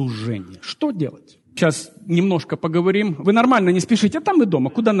и служения? Что делать? Сейчас немножко поговорим. Вы нормально не спешите, а там мы дома.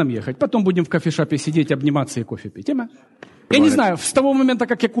 Куда нам ехать? Потом будем в кофешопе сидеть, обниматься и кофе пить. Я не знаю, с того момента,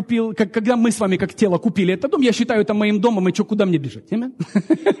 как я купил, когда мы с вами как тело купили этот дом, я считаю это моим домом, и что, куда мне бежать?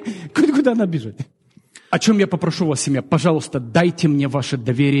 Куда нам бежать? О чем я попрошу вас, семья? Пожалуйста, дайте мне ваше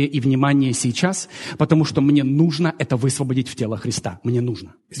доверие и внимание сейчас, потому что мне нужно это высвободить в тело Христа. Мне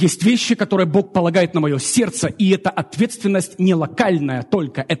нужно. Есть вещи, которые Бог полагает на мое сердце, и эта ответственность не локальная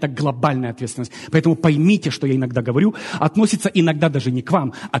только, это глобальная ответственность. Поэтому поймите, что я иногда говорю, относится иногда даже не к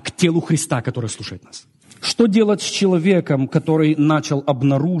вам, а к телу Христа, который слушает нас. Что делать с человеком, который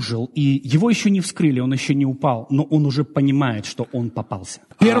обнаружил, и его еще не вскрыли, он еще не упал, но он уже понимает, что он попался?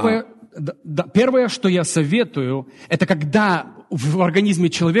 Первое, что я советую, это когда в организме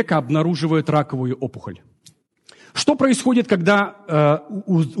человека обнаруживают раковую опухоль. Что происходит, когда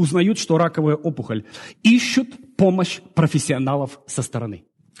узнают, что раковая опухоль? Ищут помощь профессионалов со стороны.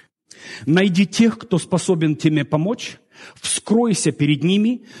 Найди тех, кто способен тебе помочь, вскройся перед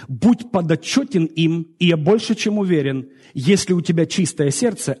ними, будь подотчетен им, и я больше чем уверен, если у тебя чистое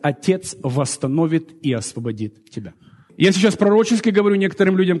сердце, Отец восстановит и освободит тебя. Я сейчас пророчески говорю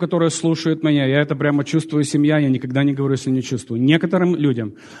некоторым людям, которые слушают меня. Я это прямо чувствую, семья, я никогда не говорю, если не чувствую. Некоторым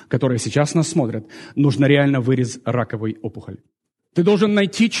людям, которые сейчас нас смотрят, нужно реально вырез раковой опухоли. Ты должен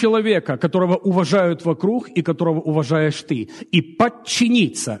найти человека, которого уважают вокруг и которого уважаешь ты, и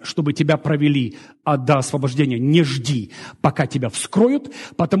подчиниться, чтобы тебя провели до освобождения. Не жди, пока тебя вскроют,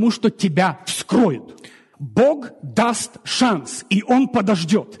 потому что тебя вскроют. Бог даст шанс, и Он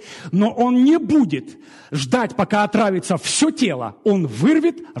подождет, но Он не будет ждать, пока отравится все тело. Он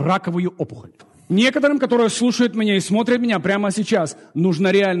вырвет раковую опухоль. Некоторым, которые слушают меня и смотрят меня прямо сейчас,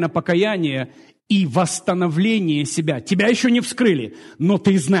 нужно реально покаяние и восстановление себя. Тебя еще не вскрыли, но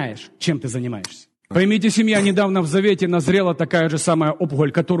ты знаешь, чем ты занимаешься. Поймите, семья, недавно в Завете назрела такая же самая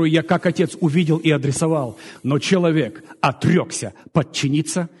опухоль, которую я как отец увидел и адресовал. Но человек отрекся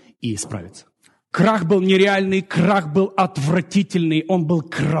подчиниться и исправиться. Крах был нереальный, крах был отвратительный, он был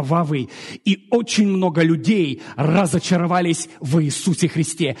кровавый. И очень много людей разочаровались в Иисусе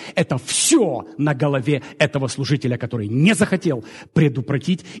Христе. Это все на голове этого служителя, который не захотел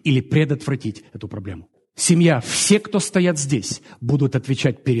предупредить или предотвратить эту проблему. Семья, все, кто стоят здесь, будут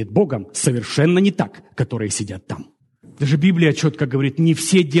отвечать перед Богом совершенно не так, которые сидят там. Даже Библия четко говорит, не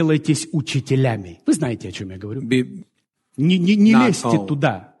все делайтесь учителями. Вы знаете, о чем я говорю. Не лезьте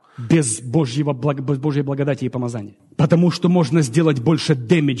туда. Без Божьей благодати и помазания. Потому что можно сделать больше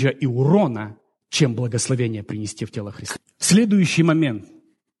дэмиджа и урона, чем благословение принести в тело Христа. Следующий момент.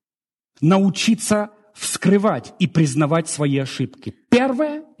 Научиться вскрывать и признавать свои ошибки.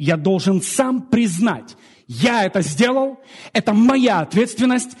 Первое, я должен сам признать. Я это сделал, это моя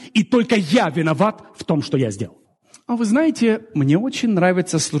ответственность, и только я виноват в том, что я сделал. А вы знаете, мне очень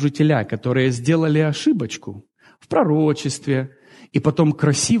нравятся служителя, которые сделали ошибочку в пророчестве, и потом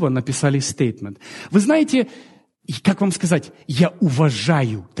красиво написали стейтмент. Вы знаете, как вам сказать, я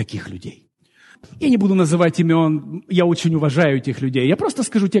уважаю таких людей. Я не буду называть имен, я очень уважаю этих людей. Я просто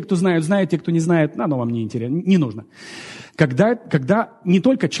скажу, те, кто знают, знают, те, кто не знает, оно вам не интересно, не нужно. Когда не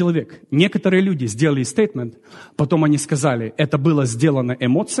только человек, некоторые люди сделали стейтмент, потом они сказали, это было сделано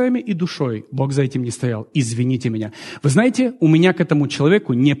эмоциями и душой, Бог за этим не стоял, извините меня. Вы знаете, у меня к этому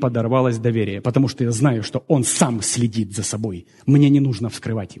человеку не подорвалось доверие, потому что я знаю, что он сам следит за собой. Мне не нужно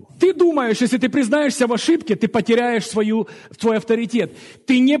вскрывать его. Ты думаешь, если ты признаешься в ошибке, ты потеряешь твой авторитет.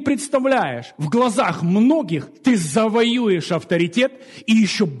 Ты не представляешь, в глазах многих ты завоюешь авторитет и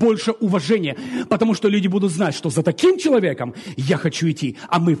еще больше уважения, потому что люди будут знать, что за таким человеком я хочу идти,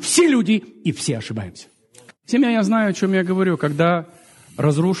 а мы все люди и все ошибаемся. Семья, я знаю, о чем я говорю, когда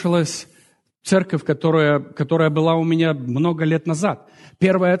разрушилась церковь, которая была у меня много лет назад.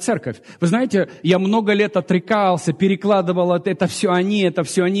 Первая церковь. Вы знаете, я много лет отрекался, перекладывал это все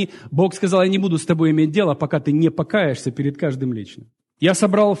они. Бог сказал, я не буду с тобой иметь дело, пока ты не покаешься перед каждым лично. Я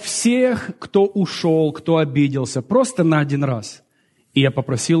собрал всех, кто ушел, кто обиделся, просто на один раз. И я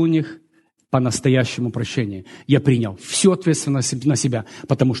попросил у них по-настоящему прощения. Я принял всю ответственность на себя,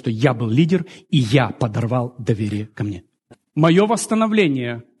 потому что я был лидер, и я подорвал доверие ко мне. Мое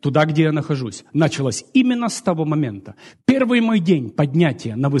восстановление туда, где я нахожусь, началось именно с того момента. Первый мой день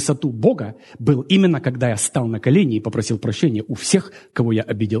поднятия на высоту Бога был именно, когда я стал на колени и попросил прощения у всех, кого я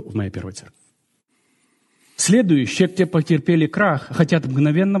обидел в моей первой церкви. Следующие, те потерпели крах, хотят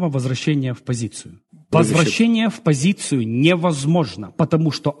мгновенного возвращения в позицию. Возвращение в позицию невозможно,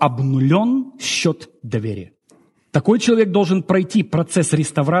 потому что обнулен счет доверия. Такой человек должен пройти процесс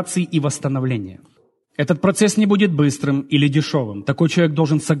реставрации и восстановления. Этот процесс не будет быстрым или дешевым. Такой человек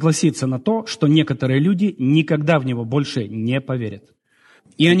должен согласиться на то, что некоторые люди никогда в него больше не поверят.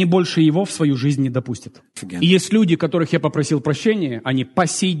 И они больше его в свою жизнь не допустят. И есть люди, которых я попросил прощения, они по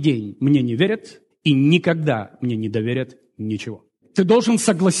сей день мне не верят и никогда мне не доверят ничего. Ты должен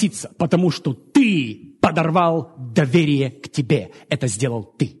согласиться, потому что ты подорвал доверие к тебе. Это сделал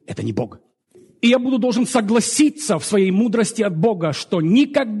ты, это не Бог. И я должен согласиться в своей мудрости от Бога, что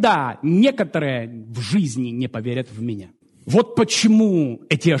никогда некоторые в жизни не поверят в меня. Вот почему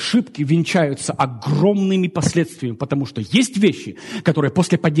эти ошибки венчаются огромными последствиями, потому что есть вещи, которые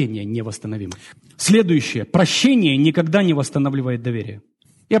после падения невосстановимы. Следующее. Прощение никогда не восстанавливает доверие.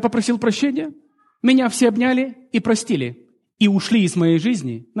 Я попросил прощения, меня все обняли и простили. И ушли из моей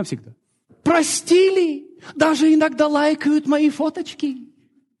жизни навсегда. Простили. Даже иногда лайкают мои фоточки.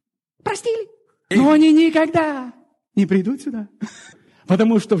 Простили. Но они никогда не придут сюда.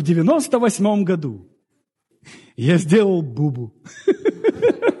 Потому что в 98 году я сделал бубу.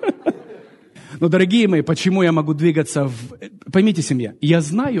 Но, дорогие мои, почему я могу двигаться Поймите, семья, я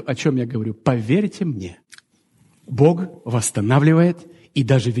знаю, о чем я говорю. Поверьте мне. Бог восстанавливает и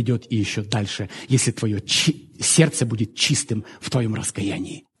даже ведет и еще дальше, если твое сердце будет чистым в твоем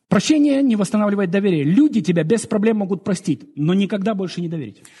раскаянии. Прощение не восстанавливает доверие. Люди тебя без проблем могут простить, но никогда больше не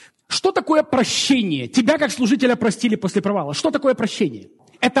доверить. Что такое прощение? Тебя как служителя простили после провала. Что такое прощение?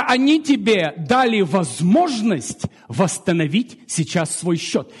 Это они тебе дали возможность восстановить сейчас свой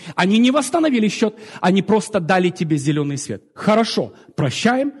счет. Они не восстановили счет, они просто дали тебе зеленый свет. Хорошо,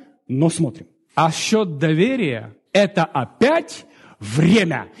 прощаем, но смотрим. А счет доверия – это опять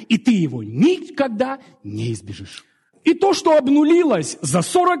время, и ты его никогда не избежишь. И то, что обнулилось за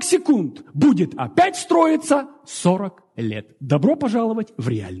 40 секунд, будет опять строиться 40 лет. Добро пожаловать в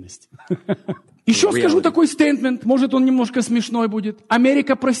реальность. Еще скажу такой стейтмент, может он немножко смешной будет.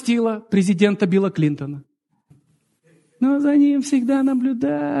 Америка простила президента Билла Клинтона. Но за ним всегда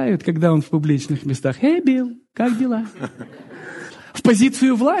наблюдают, когда он в публичных местах. «Эй, Билл, как дела?» В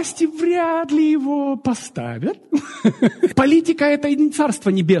позицию власти вряд ли его поставят. Политика – это не царство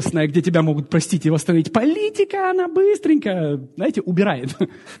небесное, где тебя могут простить и восстановить. Политика, она быстренько, знаете, убирает.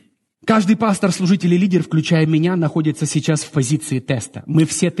 Каждый пастор, служитель и лидер, включая меня, находится сейчас в позиции теста. Мы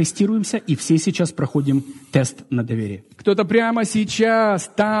все тестируемся, и все сейчас проходим тест на доверие. Кто-то прямо сейчас,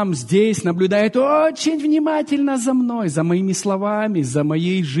 там, здесь наблюдает очень внимательно за мной, за моими словами, за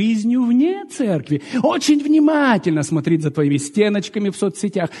моей жизнью вне церкви. Очень внимательно смотрит за твоими стеночками в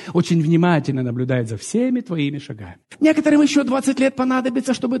соцсетях. Очень внимательно наблюдает за всеми твоими шагами. Некоторым еще 20 лет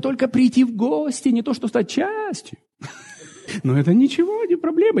понадобится, чтобы только прийти в гости, не то что стать частью. Но это ничего, не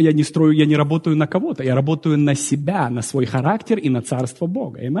проблема. Я не работаю на кого-то. Я работаю на себя, на свой характер и на царство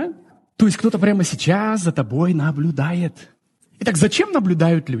Бога. Amen? То есть кто-то прямо сейчас за тобой наблюдает. Итак, зачем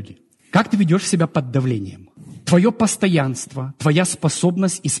наблюдают люди? Как ты ведешь себя под давлением? Твое постоянство, твоя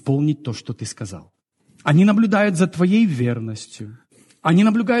способность исполнить то, что ты сказал. Они наблюдают за твоей верностью. Они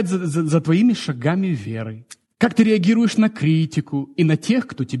наблюдают за твоими шагами веры. Как ты реагируешь на критику и на тех,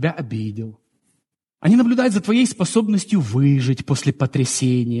 кто тебя обидел. Они наблюдают за твоей способностью выжить после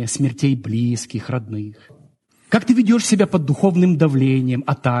потрясения, смертей близких, родных. Как ты ведешь себя под духовным давлением,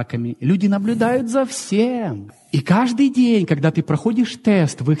 атаками. Люди наблюдают за всем. И каждый день, когда ты проходишь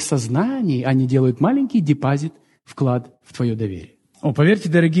тест в их сознании, они делают маленький депозит, вклад в твое доверие. Поверьте,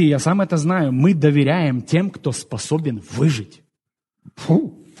 дорогие, я сам это знаю. Мы доверяем тем, кто способен выжить.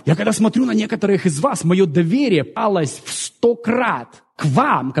 Я когда смотрю на некоторых из вас, мое доверие палось в 100 крат к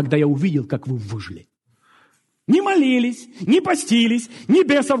вам, когда я увидел, как вы выжили. Не молились, не постились, не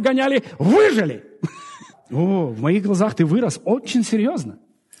бесов гоняли, выжили. В моих глазах ты вырос очень серьезно.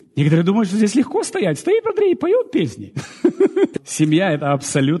 Некоторые думают, что здесь легко стоять. Стоит Андрей и поет песни. Семья – это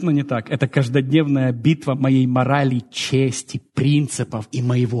абсолютно не так. Это каждодневная битва моей морали, чести, принципов и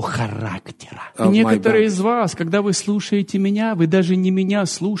моего характера. И некоторые из вас, когда вы слушаете меня, вы даже не меня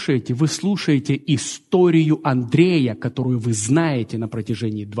слушаете, вы слушаете историю Андрея, которую вы знаете на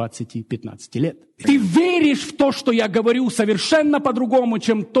протяжении 20-15 лет. Ты веришь в то, что я говорю, совершенно по-другому,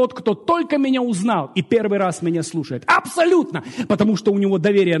 чем тот, кто только меня узнал и первый раз меня слушает. Абсолютно! Потому что у него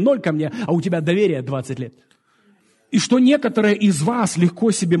доверие 0 ко мне, а у тебя доверие 20 лет. И что некоторые из вас легко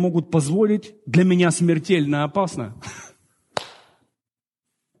себе могут позволить, для меня смертельно опасно.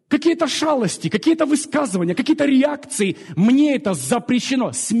 Какие-то шалости, какие-то высказывания, какие-то реакции. Мне это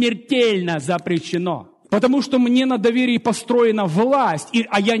запрещено, смертельно запрещено. Потому что мне на доверии построена власть,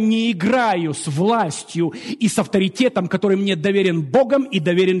 а я не играю с властью и с авторитетом, который мне доверен Богом и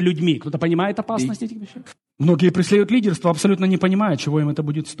доверен людьми. Кто-то понимает опасность этих вещей? Многие преследуют лидерство, абсолютно не понимая, чего им это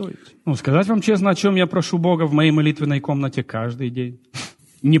будет стоить. Сказать вам честно, о чем я прошу Бога в моей молитвенной комнате каждый день.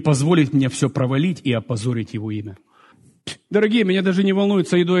 Не позволить мне все провалить и опозорить Его имя. Дорогие, меня даже не волнует,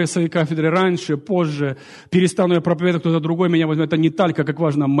 сойду я с своей кафедры раньше, позже, перестану я проповедовать, кто-то другой меня возьмет. Это не только, как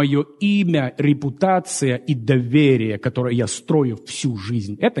важно, мое имя, репутация и доверие, которое я строю всю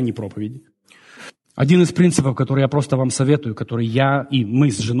жизнь. Это не проповедь. Один из принципов, который я просто вам советую, который я и мы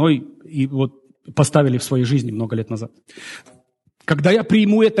с женой поставили в своей жизни много лет назад. Когда я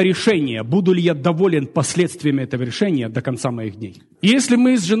приму это решение, буду ли я доволен последствиями этого решения до конца моих дней? Если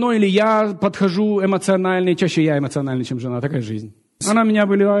мы с женой или я подхожу эмоциональный, чаще я эмоциональный, чем жена, такая жизнь. Она меня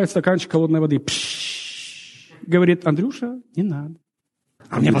выливает стаканчик холодной воды. Говорит: Андрюша, не надо.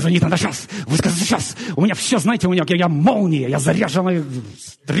 А мне позвонить надо сейчас, высказаться сейчас. У меня все, знаете, я молния, я заряженная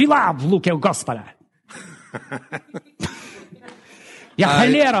стрела в луке у Господа. Я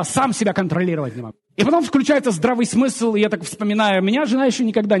холера, сам себя контролировать не могу. И потом включается здравый смысл, и я так вспоминаю, меня жена еще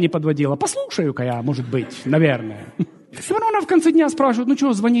никогда не подводила. Послушаю-ка я, может быть, наверное. Все равно она в конце дня спрашивает, ну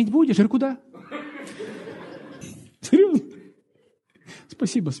что, звонить будешь? Я говорю, куда? Серьезно?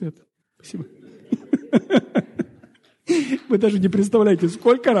 Спасибо, Света. Спасибо. Вы даже не представляете,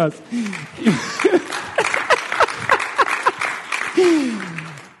 сколько раз.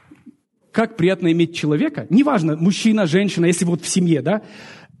 Как приятно иметь человека, неважно, мужчина, женщина, если вот в семье, да,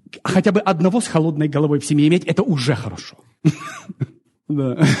 хотя бы одного с холодной головой в семье иметь, это уже хорошо.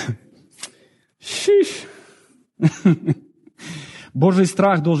 Да. Божий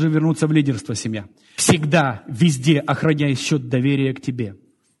страх должен вернуться в лидерство семья. Всегда, везде охраняй счет доверия к тебе.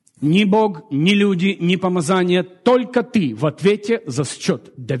 Ни Бог, ни люди, ни помазание, только ты в ответе за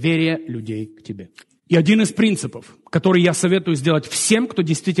счет доверия людей к тебе. И один из принципов, который я советую сделать всем, кто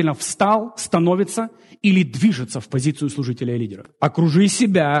действительно встал, становится или движется в позицию служителя и лидера. Окружи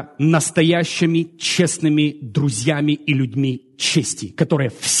себя настоящими, честными друзьями и людьми чести, которые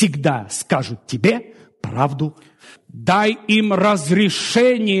всегда скажут тебе правду. Дай им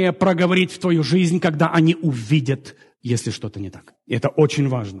разрешение проговорить в твою жизнь, когда они увидят, если что-то не так. Это очень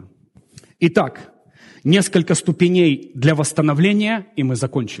важно. Итак, несколько ступеней для восстановления, и мы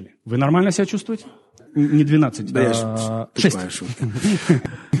закончили. Вы нормально себя чувствуете? Не 12, да, 6.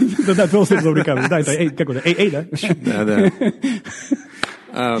 Да, просто завлекаю. Да, это какой-то эй, да?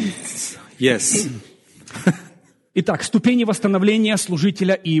 Да. Yes. Итак, ступени восстановления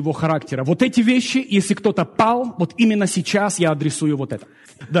служителя и его характера. Вот эти вещи, если кто-то пал, вот именно сейчас я адресую вот это.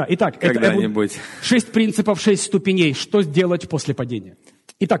 Да, итак, когда-нибудь. 6 принципов, 6 ступеней. Что сделать после падения?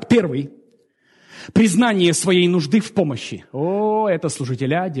 Итак, первый. Признание своей нужды в помощи. О, это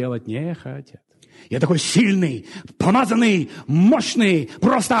служителя делать не хотят. Я такой сильный, помазанный, мощный,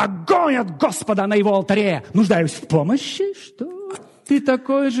 просто огонь от Господа на его алтаре. Нуждаюсь в помощи? Что? Ты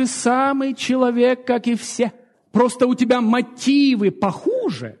такой же самый человек, как и все. Просто у тебя мотивы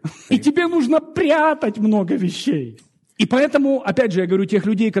похуже, и тебе нужно прятать много вещей. И поэтому, опять же, я говорю тех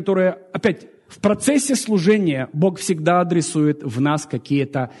людей, которые, опять, в процессе служения Бог всегда адресует в нас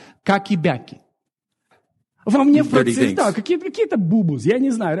какие-то каки-бяки. Во мне в процессе, да, какие-то бубуз, я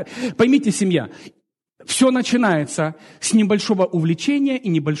не знаю. Поймите, семья, все начинается с небольшого увлечения и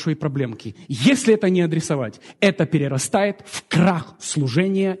небольшой проблемки. Если это не адресовать, это перерастает в крах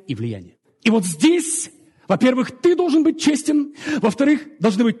служения и влияния. И вот здесь, во-первых, ты должен быть честен, во-вторых,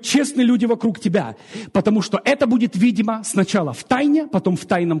 должны быть честные люди вокруг тебя, потому что это будет видимо сначала в тайне, потом в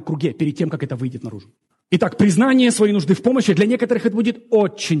тайном круге, перед тем, как это выйдет наружу. Итак, признание своей нужды в помощи для некоторых это будет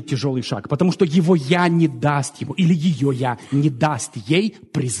очень тяжелый шаг, потому что его «я» не даст ему, или ее «я» не даст ей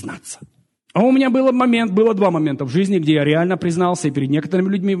признаться. А у меня было 2 момента в жизни, где я реально признался и перед некоторыми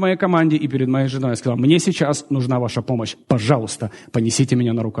людьми в моей команде, и перед моей женой. Я сказал, мне сейчас нужна ваша помощь. Пожалуйста, понесите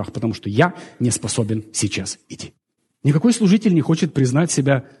меня на руках, потому что я не способен сейчас идти. Никакой служитель не хочет признать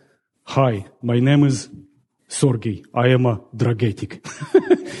себя «Hi, my name is Сергей, I am a dragetic».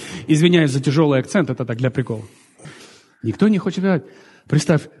 Извиняюсь за тяжелый акцент, это так для прикола. Никто не хочет сказать.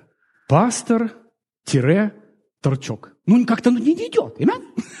 Представь, пастор-торчок. Как-то не идет, amen?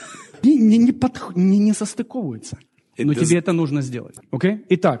 Не состыковывается. Но тебе это нужно сделать. Okay?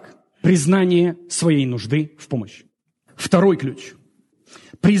 Итак, признание своей нужды в помощи. Второй ключ.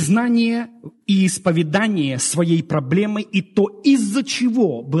 Признание и исповедание своей проблемы и то, из-за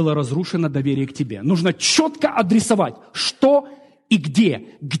чего было разрушено доверие к тебе. Нужно четко адресовать, что и где.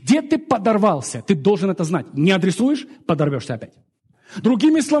 Где ты подорвался, ты должен это знать. Не адресуешь, подорвешься опять.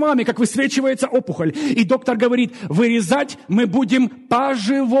 Другими словами, как высвечивается опухоль, и доктор говорит, вырезать мы будем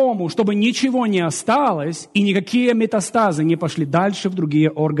по-живому, чтобы ничего не осталось, и никакие метастазы не пошли дальше в другие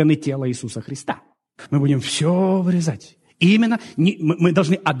органы тела Иисуса Христа. Мы будем все вырезать. И именно мы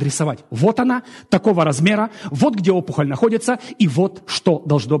должны адресовать. Вот она, такого размера, вот где опухоль находится, и вот что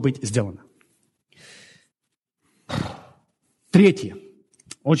должно быть сделано. Третье.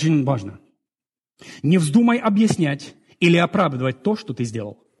 Очень важно. Не вздумай объяснять или оправдывать то, что ты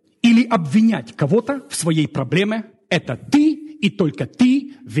сделал. Или обвинять кого-то в своей проблеме. Это ты и только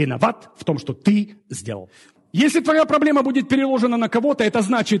ты виноват в том, что ты сделал. Если твоя проблема будет переложена на кого-то, это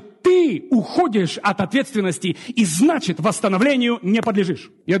значит, ты уходишь от ответственности и значит, восстановлению не подлежишь.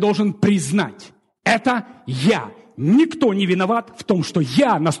 Я должен признать, это я. Никто не виноват в том, что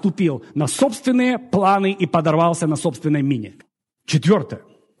я наступил на собственные планы и подорвался на собственной мине. 4.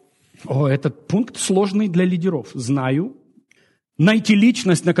 Этот пункт сложный для лидеров, знаю. Найти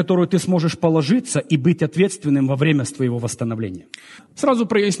личность, на которую ты сможешь положиться и быть ответственным во время твоего восстановления. Сразу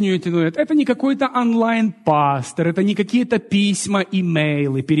проясню, это не какой-то онлайн-пастор, это не какие-то письма,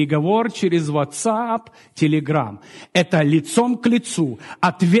 имейлы, переговор через WhatsApp, Telegram. Это лицом к лицу,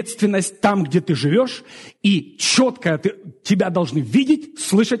 ответственность там, где ты живешь, и четко тебя должны видеть,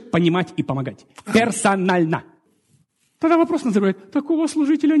 слышать, понимать и помогать. Персонально. Тогда вопрос назревает, такого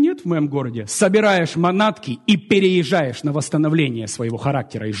служителя нет в моем городе. Собираешь манатки и переезжаешь на восстановление своего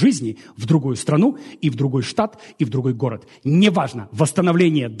характера и жизни в другую страну, и в другой штат, и в другой город. Неважно,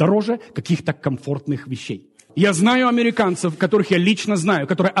 восстановление дороже каких-то комфортных вещей. Я знаю американцев, которых я лично знаю,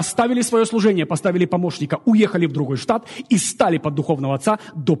 которые оставили свое служение, поставили помощника, уехали в другой штат и стали под духовного отца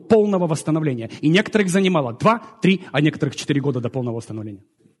до полного восстановления. И некоторых занимало 2, 3, а некоторых 4 года до полного восстановления.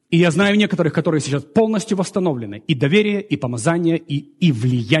 И я знаю некоторых, которые сейчас полностью восстановлены. И доверие, и помазание, и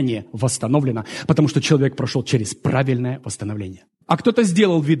влияние восстановлено. Потому что человек прошел через правильное восстановление. А кто-то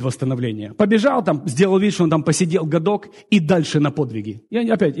сделал вид восстановления. Побежал там, сделал вид, что он там посидел годок и дальше на подвиги.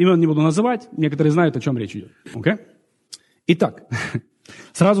 Я опять имен не буду называть. Некоторые знают, о чем речь идет. Okay? Итак,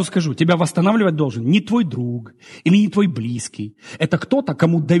 сразу скажу, тебя восстанавливать должен не твой друг или не твой близкий. Это кто-то,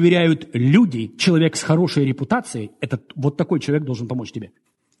 кому доверяют люди, человек с хорошей репутацией. Вот такой человек должен помочь тебе.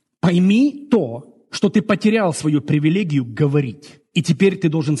 Пойми то, что ты потерял свою привилегию говорить. И теперь ты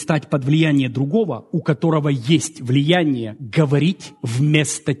должен стать под влияние другого, у которого есть влияние говорить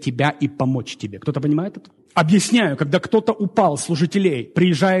вместо тебя и помочь тебе. Кто-то понимает это? Объясняю, когда кто-то упал, служителей,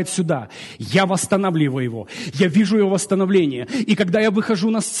 приезжает сюда, я восстанавливаю его, я вижу его восстановление. И когда я выхожу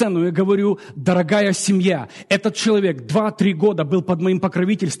на сцену и говорю, дорогая семья, этот человек 2-3 года был под моим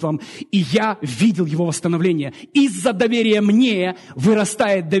покровительством, и я видел его восстановление. Из-за доверия мне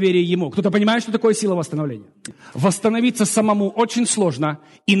вырастает доверие ему. Кто-то понимает, что такое сила восстановления? Восстановиться самому очень сложно,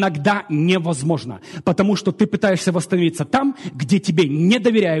 иногда невозможно, потому что ты пытаешься восстановиться там, где тебе не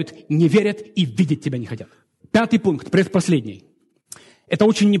доверяют, не верят и видеть тебя не хотят. 5-й пункт, предпоследний. Это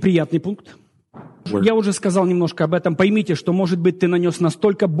очень неприятный пункт. Я уже сказал немножко об этом. Поймите, что, может быть, ты нанес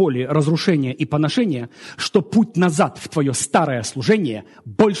настолько боли, разрушения и поношения, что путь назад в твое старое служение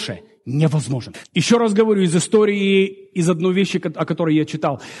больше невозможен. Еще раз говорю из истории, из одной вещи, о которой я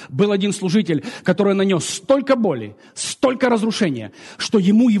читал. Был один служитель, который нанес столько боли, столько разрушения, что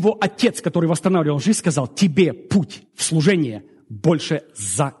ему его отец, который восстанавливал жизнь, сказал, тебе путь в служение больше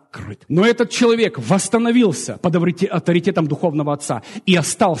закрыт. Но этот человек восстановился под авторитетом духовного отца и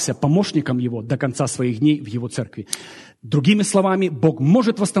остался помощником его до конца своих дней в его церкви. Другими словами, Бог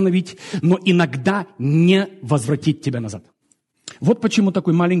может восстановить, но иногда не возвратить тебя назад. Вот почему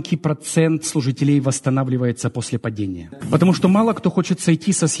такой маленький процент служителей восстанавливается после падения. Потому что мало кто хочет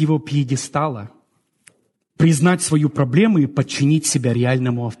сойти со своего пьедестала, признать свою проблему и подчинить себя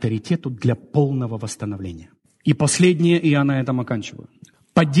реальному авторитету для полного восстановления. И последнее, и я на этом оканчиваю.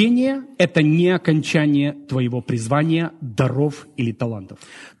 Падение – это не окончание твоего призвания, даров или талантов.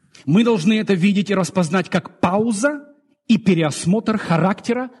 Мы должны это видеть и распознать как пауза и переосмотр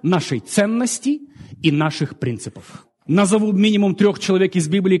характера, нашей ценности и наших принципов. Назову минимум 3 человек из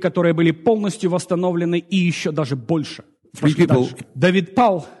Библии, которые были полностью восстановлены и еще даже больше. Давид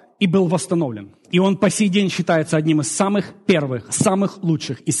пал и был восстановлен. И он по сей день считается одним из самых первых, самых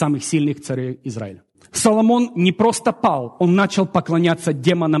лучших и самых сильных царей Израиля. Соломон не просто пал, он начал поклоняться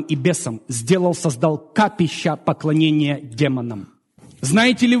демонам и бесам, создал капища поклонения демонам.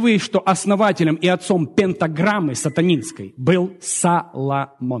 Знаете ли вы, что основателем и отцом пентаграммы сатанинской был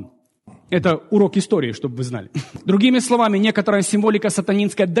Соломон? Это урок истории, чтобы вы знали. Другими словами, некоторая символика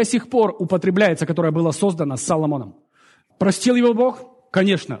сатанинская до сих пор употребляется, которая была создана Соломоном. Простил его Бог?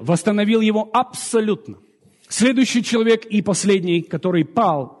 Конечно. Восстановил его? Абсолютно. Следующий человек и последний, который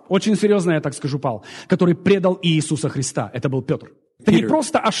пал, очень серьезно, я так скажу, пал, который предал Иисуса Христа, это был Петр. Это не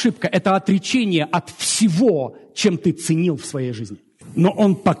просто ошибка, это отречение от всего, чем ты ценил в своей жизни. Но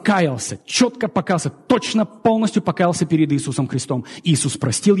он покаялся, четко покаялся, точно полностью покаялся перед Иисусом Христом. Иисус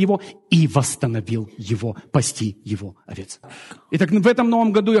простил его и восстановил его, пасти его овец. Итак, в этом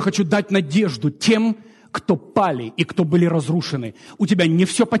новом году я хочу дать надежду тем, кто пали и кто были разрушены. У тебя не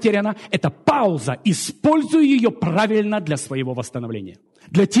все потеряно, это пауза. Используй ее правильно для своего восстановления.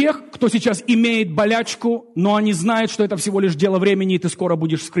 Для тех, кто сейчас имеет болячку, но они знают, что это всего лишь дело времени, и ты скоро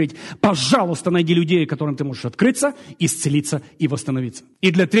будешь вскрыть. Пожалуйста, найди людей, которым ты можешь открыться, исцелиться и восстановиться.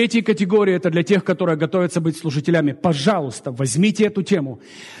 И для третьей категории, это для тех, которые готовятся быть служителями. Пожалуйста, возьмите эту тему,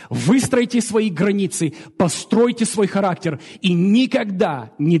 выстройте свои границы, постройте свой характер и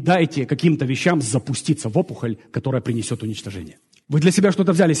никогда не дайте каким-то вещам запуститься в опухоль, которая принесет уничтожение. Вы для себя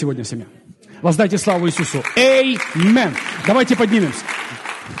что-то взяли сегодня, семья? Воздайте славу Иисусу. Аминь. Давайте поднимемся.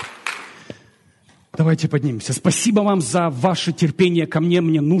 Давайте поднимемся. Спасибо вам за ваше терпение ко мне.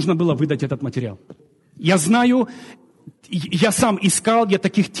 Мне нужно было выдать этот материал. Я знаю, я сам искал, я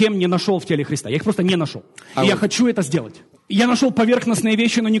таких тем не нашел в теле Христа. Я их просто не нашел. И я хочу это сделать. Я нашел поверхностные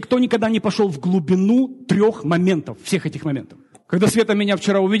вещи, но никто никогда не пошел в глубину 3 моментов, всех этих моментов. Когда Света меня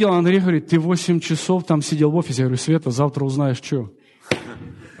вчера увидела, Андрей говорит, ты 8 часов там сидел в офисе. Я говорю, Света, завтра узнаешь, что.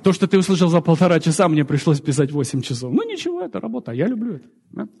 То, что ты услышал за 1,5 часа, мне пришлось писать 8 часов. Ну ничего, это работа, я люблю это.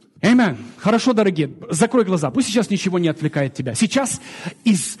 Аминь. Хорошо, дорогие, закрой глаза. Пусть сейчас ничего не отвлекает тебя. Сейчас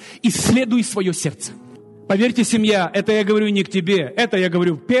исследуй свое сердце. Поверьте, семья, это я говорю не к тебе, это я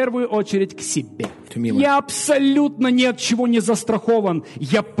говорю в первую очередь к себе. Я абсолютно ни от чего не застрахован.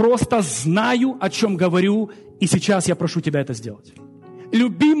 Я просто знаю, о чем говорю, и сейчас я прошу тебя это сделать.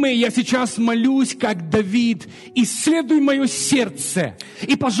 Любимый, я сейчас молюсь, как Давид, исследуй мое сердце.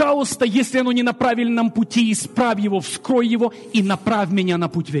 И, пожалуйста, если оно не на правильном пути, исправь его, вскрой его и направь меня на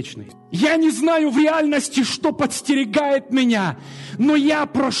путь вечный. Я не знаю в реальности, что подстерегает меня, но я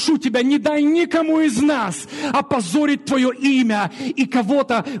прошу тебя, не дай никому из нас опозорить твое имя и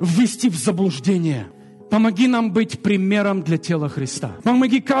кого-то ввести в заблуждение. Помоги нам быть примером для тела Христа.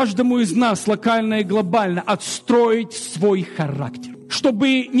 Помоги каждому из нас локально и глобально отстроить свой характер.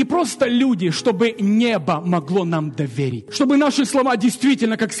 Чтобы не просто люди, чтобы небо могло нам доверить. Чтобы наши слова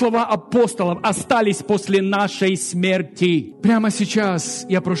действительно, как слова апостолов, остались после нашей смерти. Прямо сейчас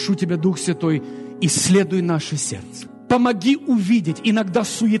я прошу тебя, Дух Святой, исследуй наше сердце. Помоги увидеть. Иногда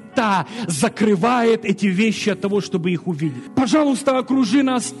суета закрывает эти вещи от того, чтобы их увидеть. Пожалуйста, окружи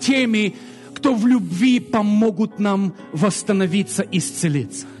нас теми, кто в любви помогут нам восстановиться,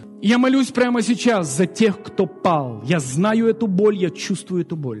 исцелиться. Я молюсь прямо сейчас за тех, кто пал. Я знаю эту боль, я чувствую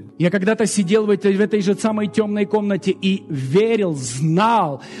эту боль. Я когда-то сидел в этой же самой темной комнате и верил,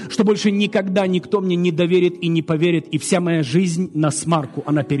 знал, что больше никогда никто мне не доверит и не поверит, и вся моя жизнь насмарку,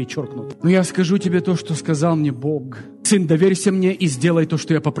 она перечеркнута. Но я скажу тебе то, что сказал мне Бог. Сын, доверься мне и сделай то,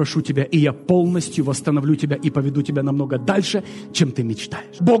 что я попрошу тебя, и я полностью восстановлю тебя и поведу тебя намного дальше, чем ты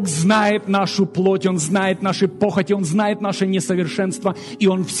мечтаешь. Бог знает нашу плоть, Он знает наши похоти, Он знает наше несовершенство, и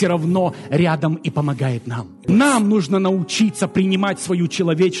Он все равно рядом и помогает нам. Нам нужно научиться принимать свою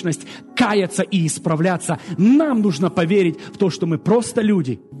человечность, каяться и исправляться. Нам нужно поверить в то, что мы просто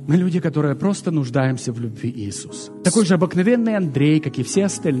люди. Мы люди, которые просто нуждаемся в любви Иисуса. Такой же обыкновенный Андрей, как и все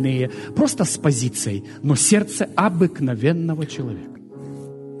остальные, просто с позицией, но сердце обыкновенного человека.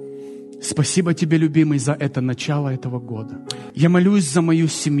 Спасибо тебе, любимый, за это начало этого года. Я молюсь за мою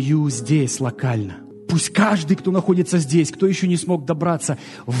семью здесь, локально. Пусть каждый, кто находится здесь, кто еще не смог добраться,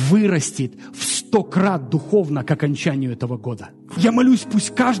 вырастет в 100 крат духовно к окончанию этого года. Я молюсь,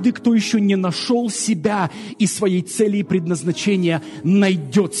 пусть каждый, кто еще не нашел себя и своей цели и предназначения,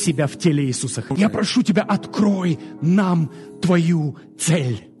 найдет себя в теле Иисуса Христа. Я прошу тебя, открой нам твою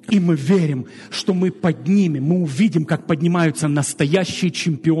цель. И мы верим, что мы поднимем, мы увидим, как поднимаются настоящие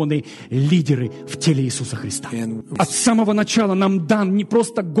чемпионы, лидеры в теле Иисуса Христа. От самого начала нам дан не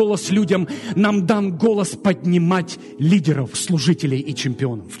просто голос людям, нам дан голос поднимать лидеров, служителей и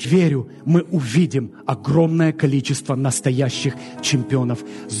чемпионов. Верю, мы увидим огромное количество настоящих чемпионов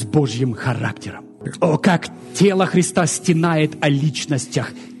с Божьим характером. О, как тело Христа стенает о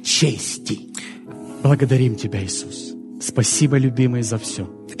личностях чести. Благодарим тебя, Иисус. Спасибо, любимый, за все.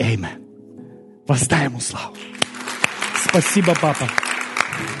 Аминь. Воздай ему славу. Спасибо, папа.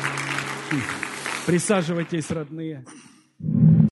 Присаживайтесь, родные.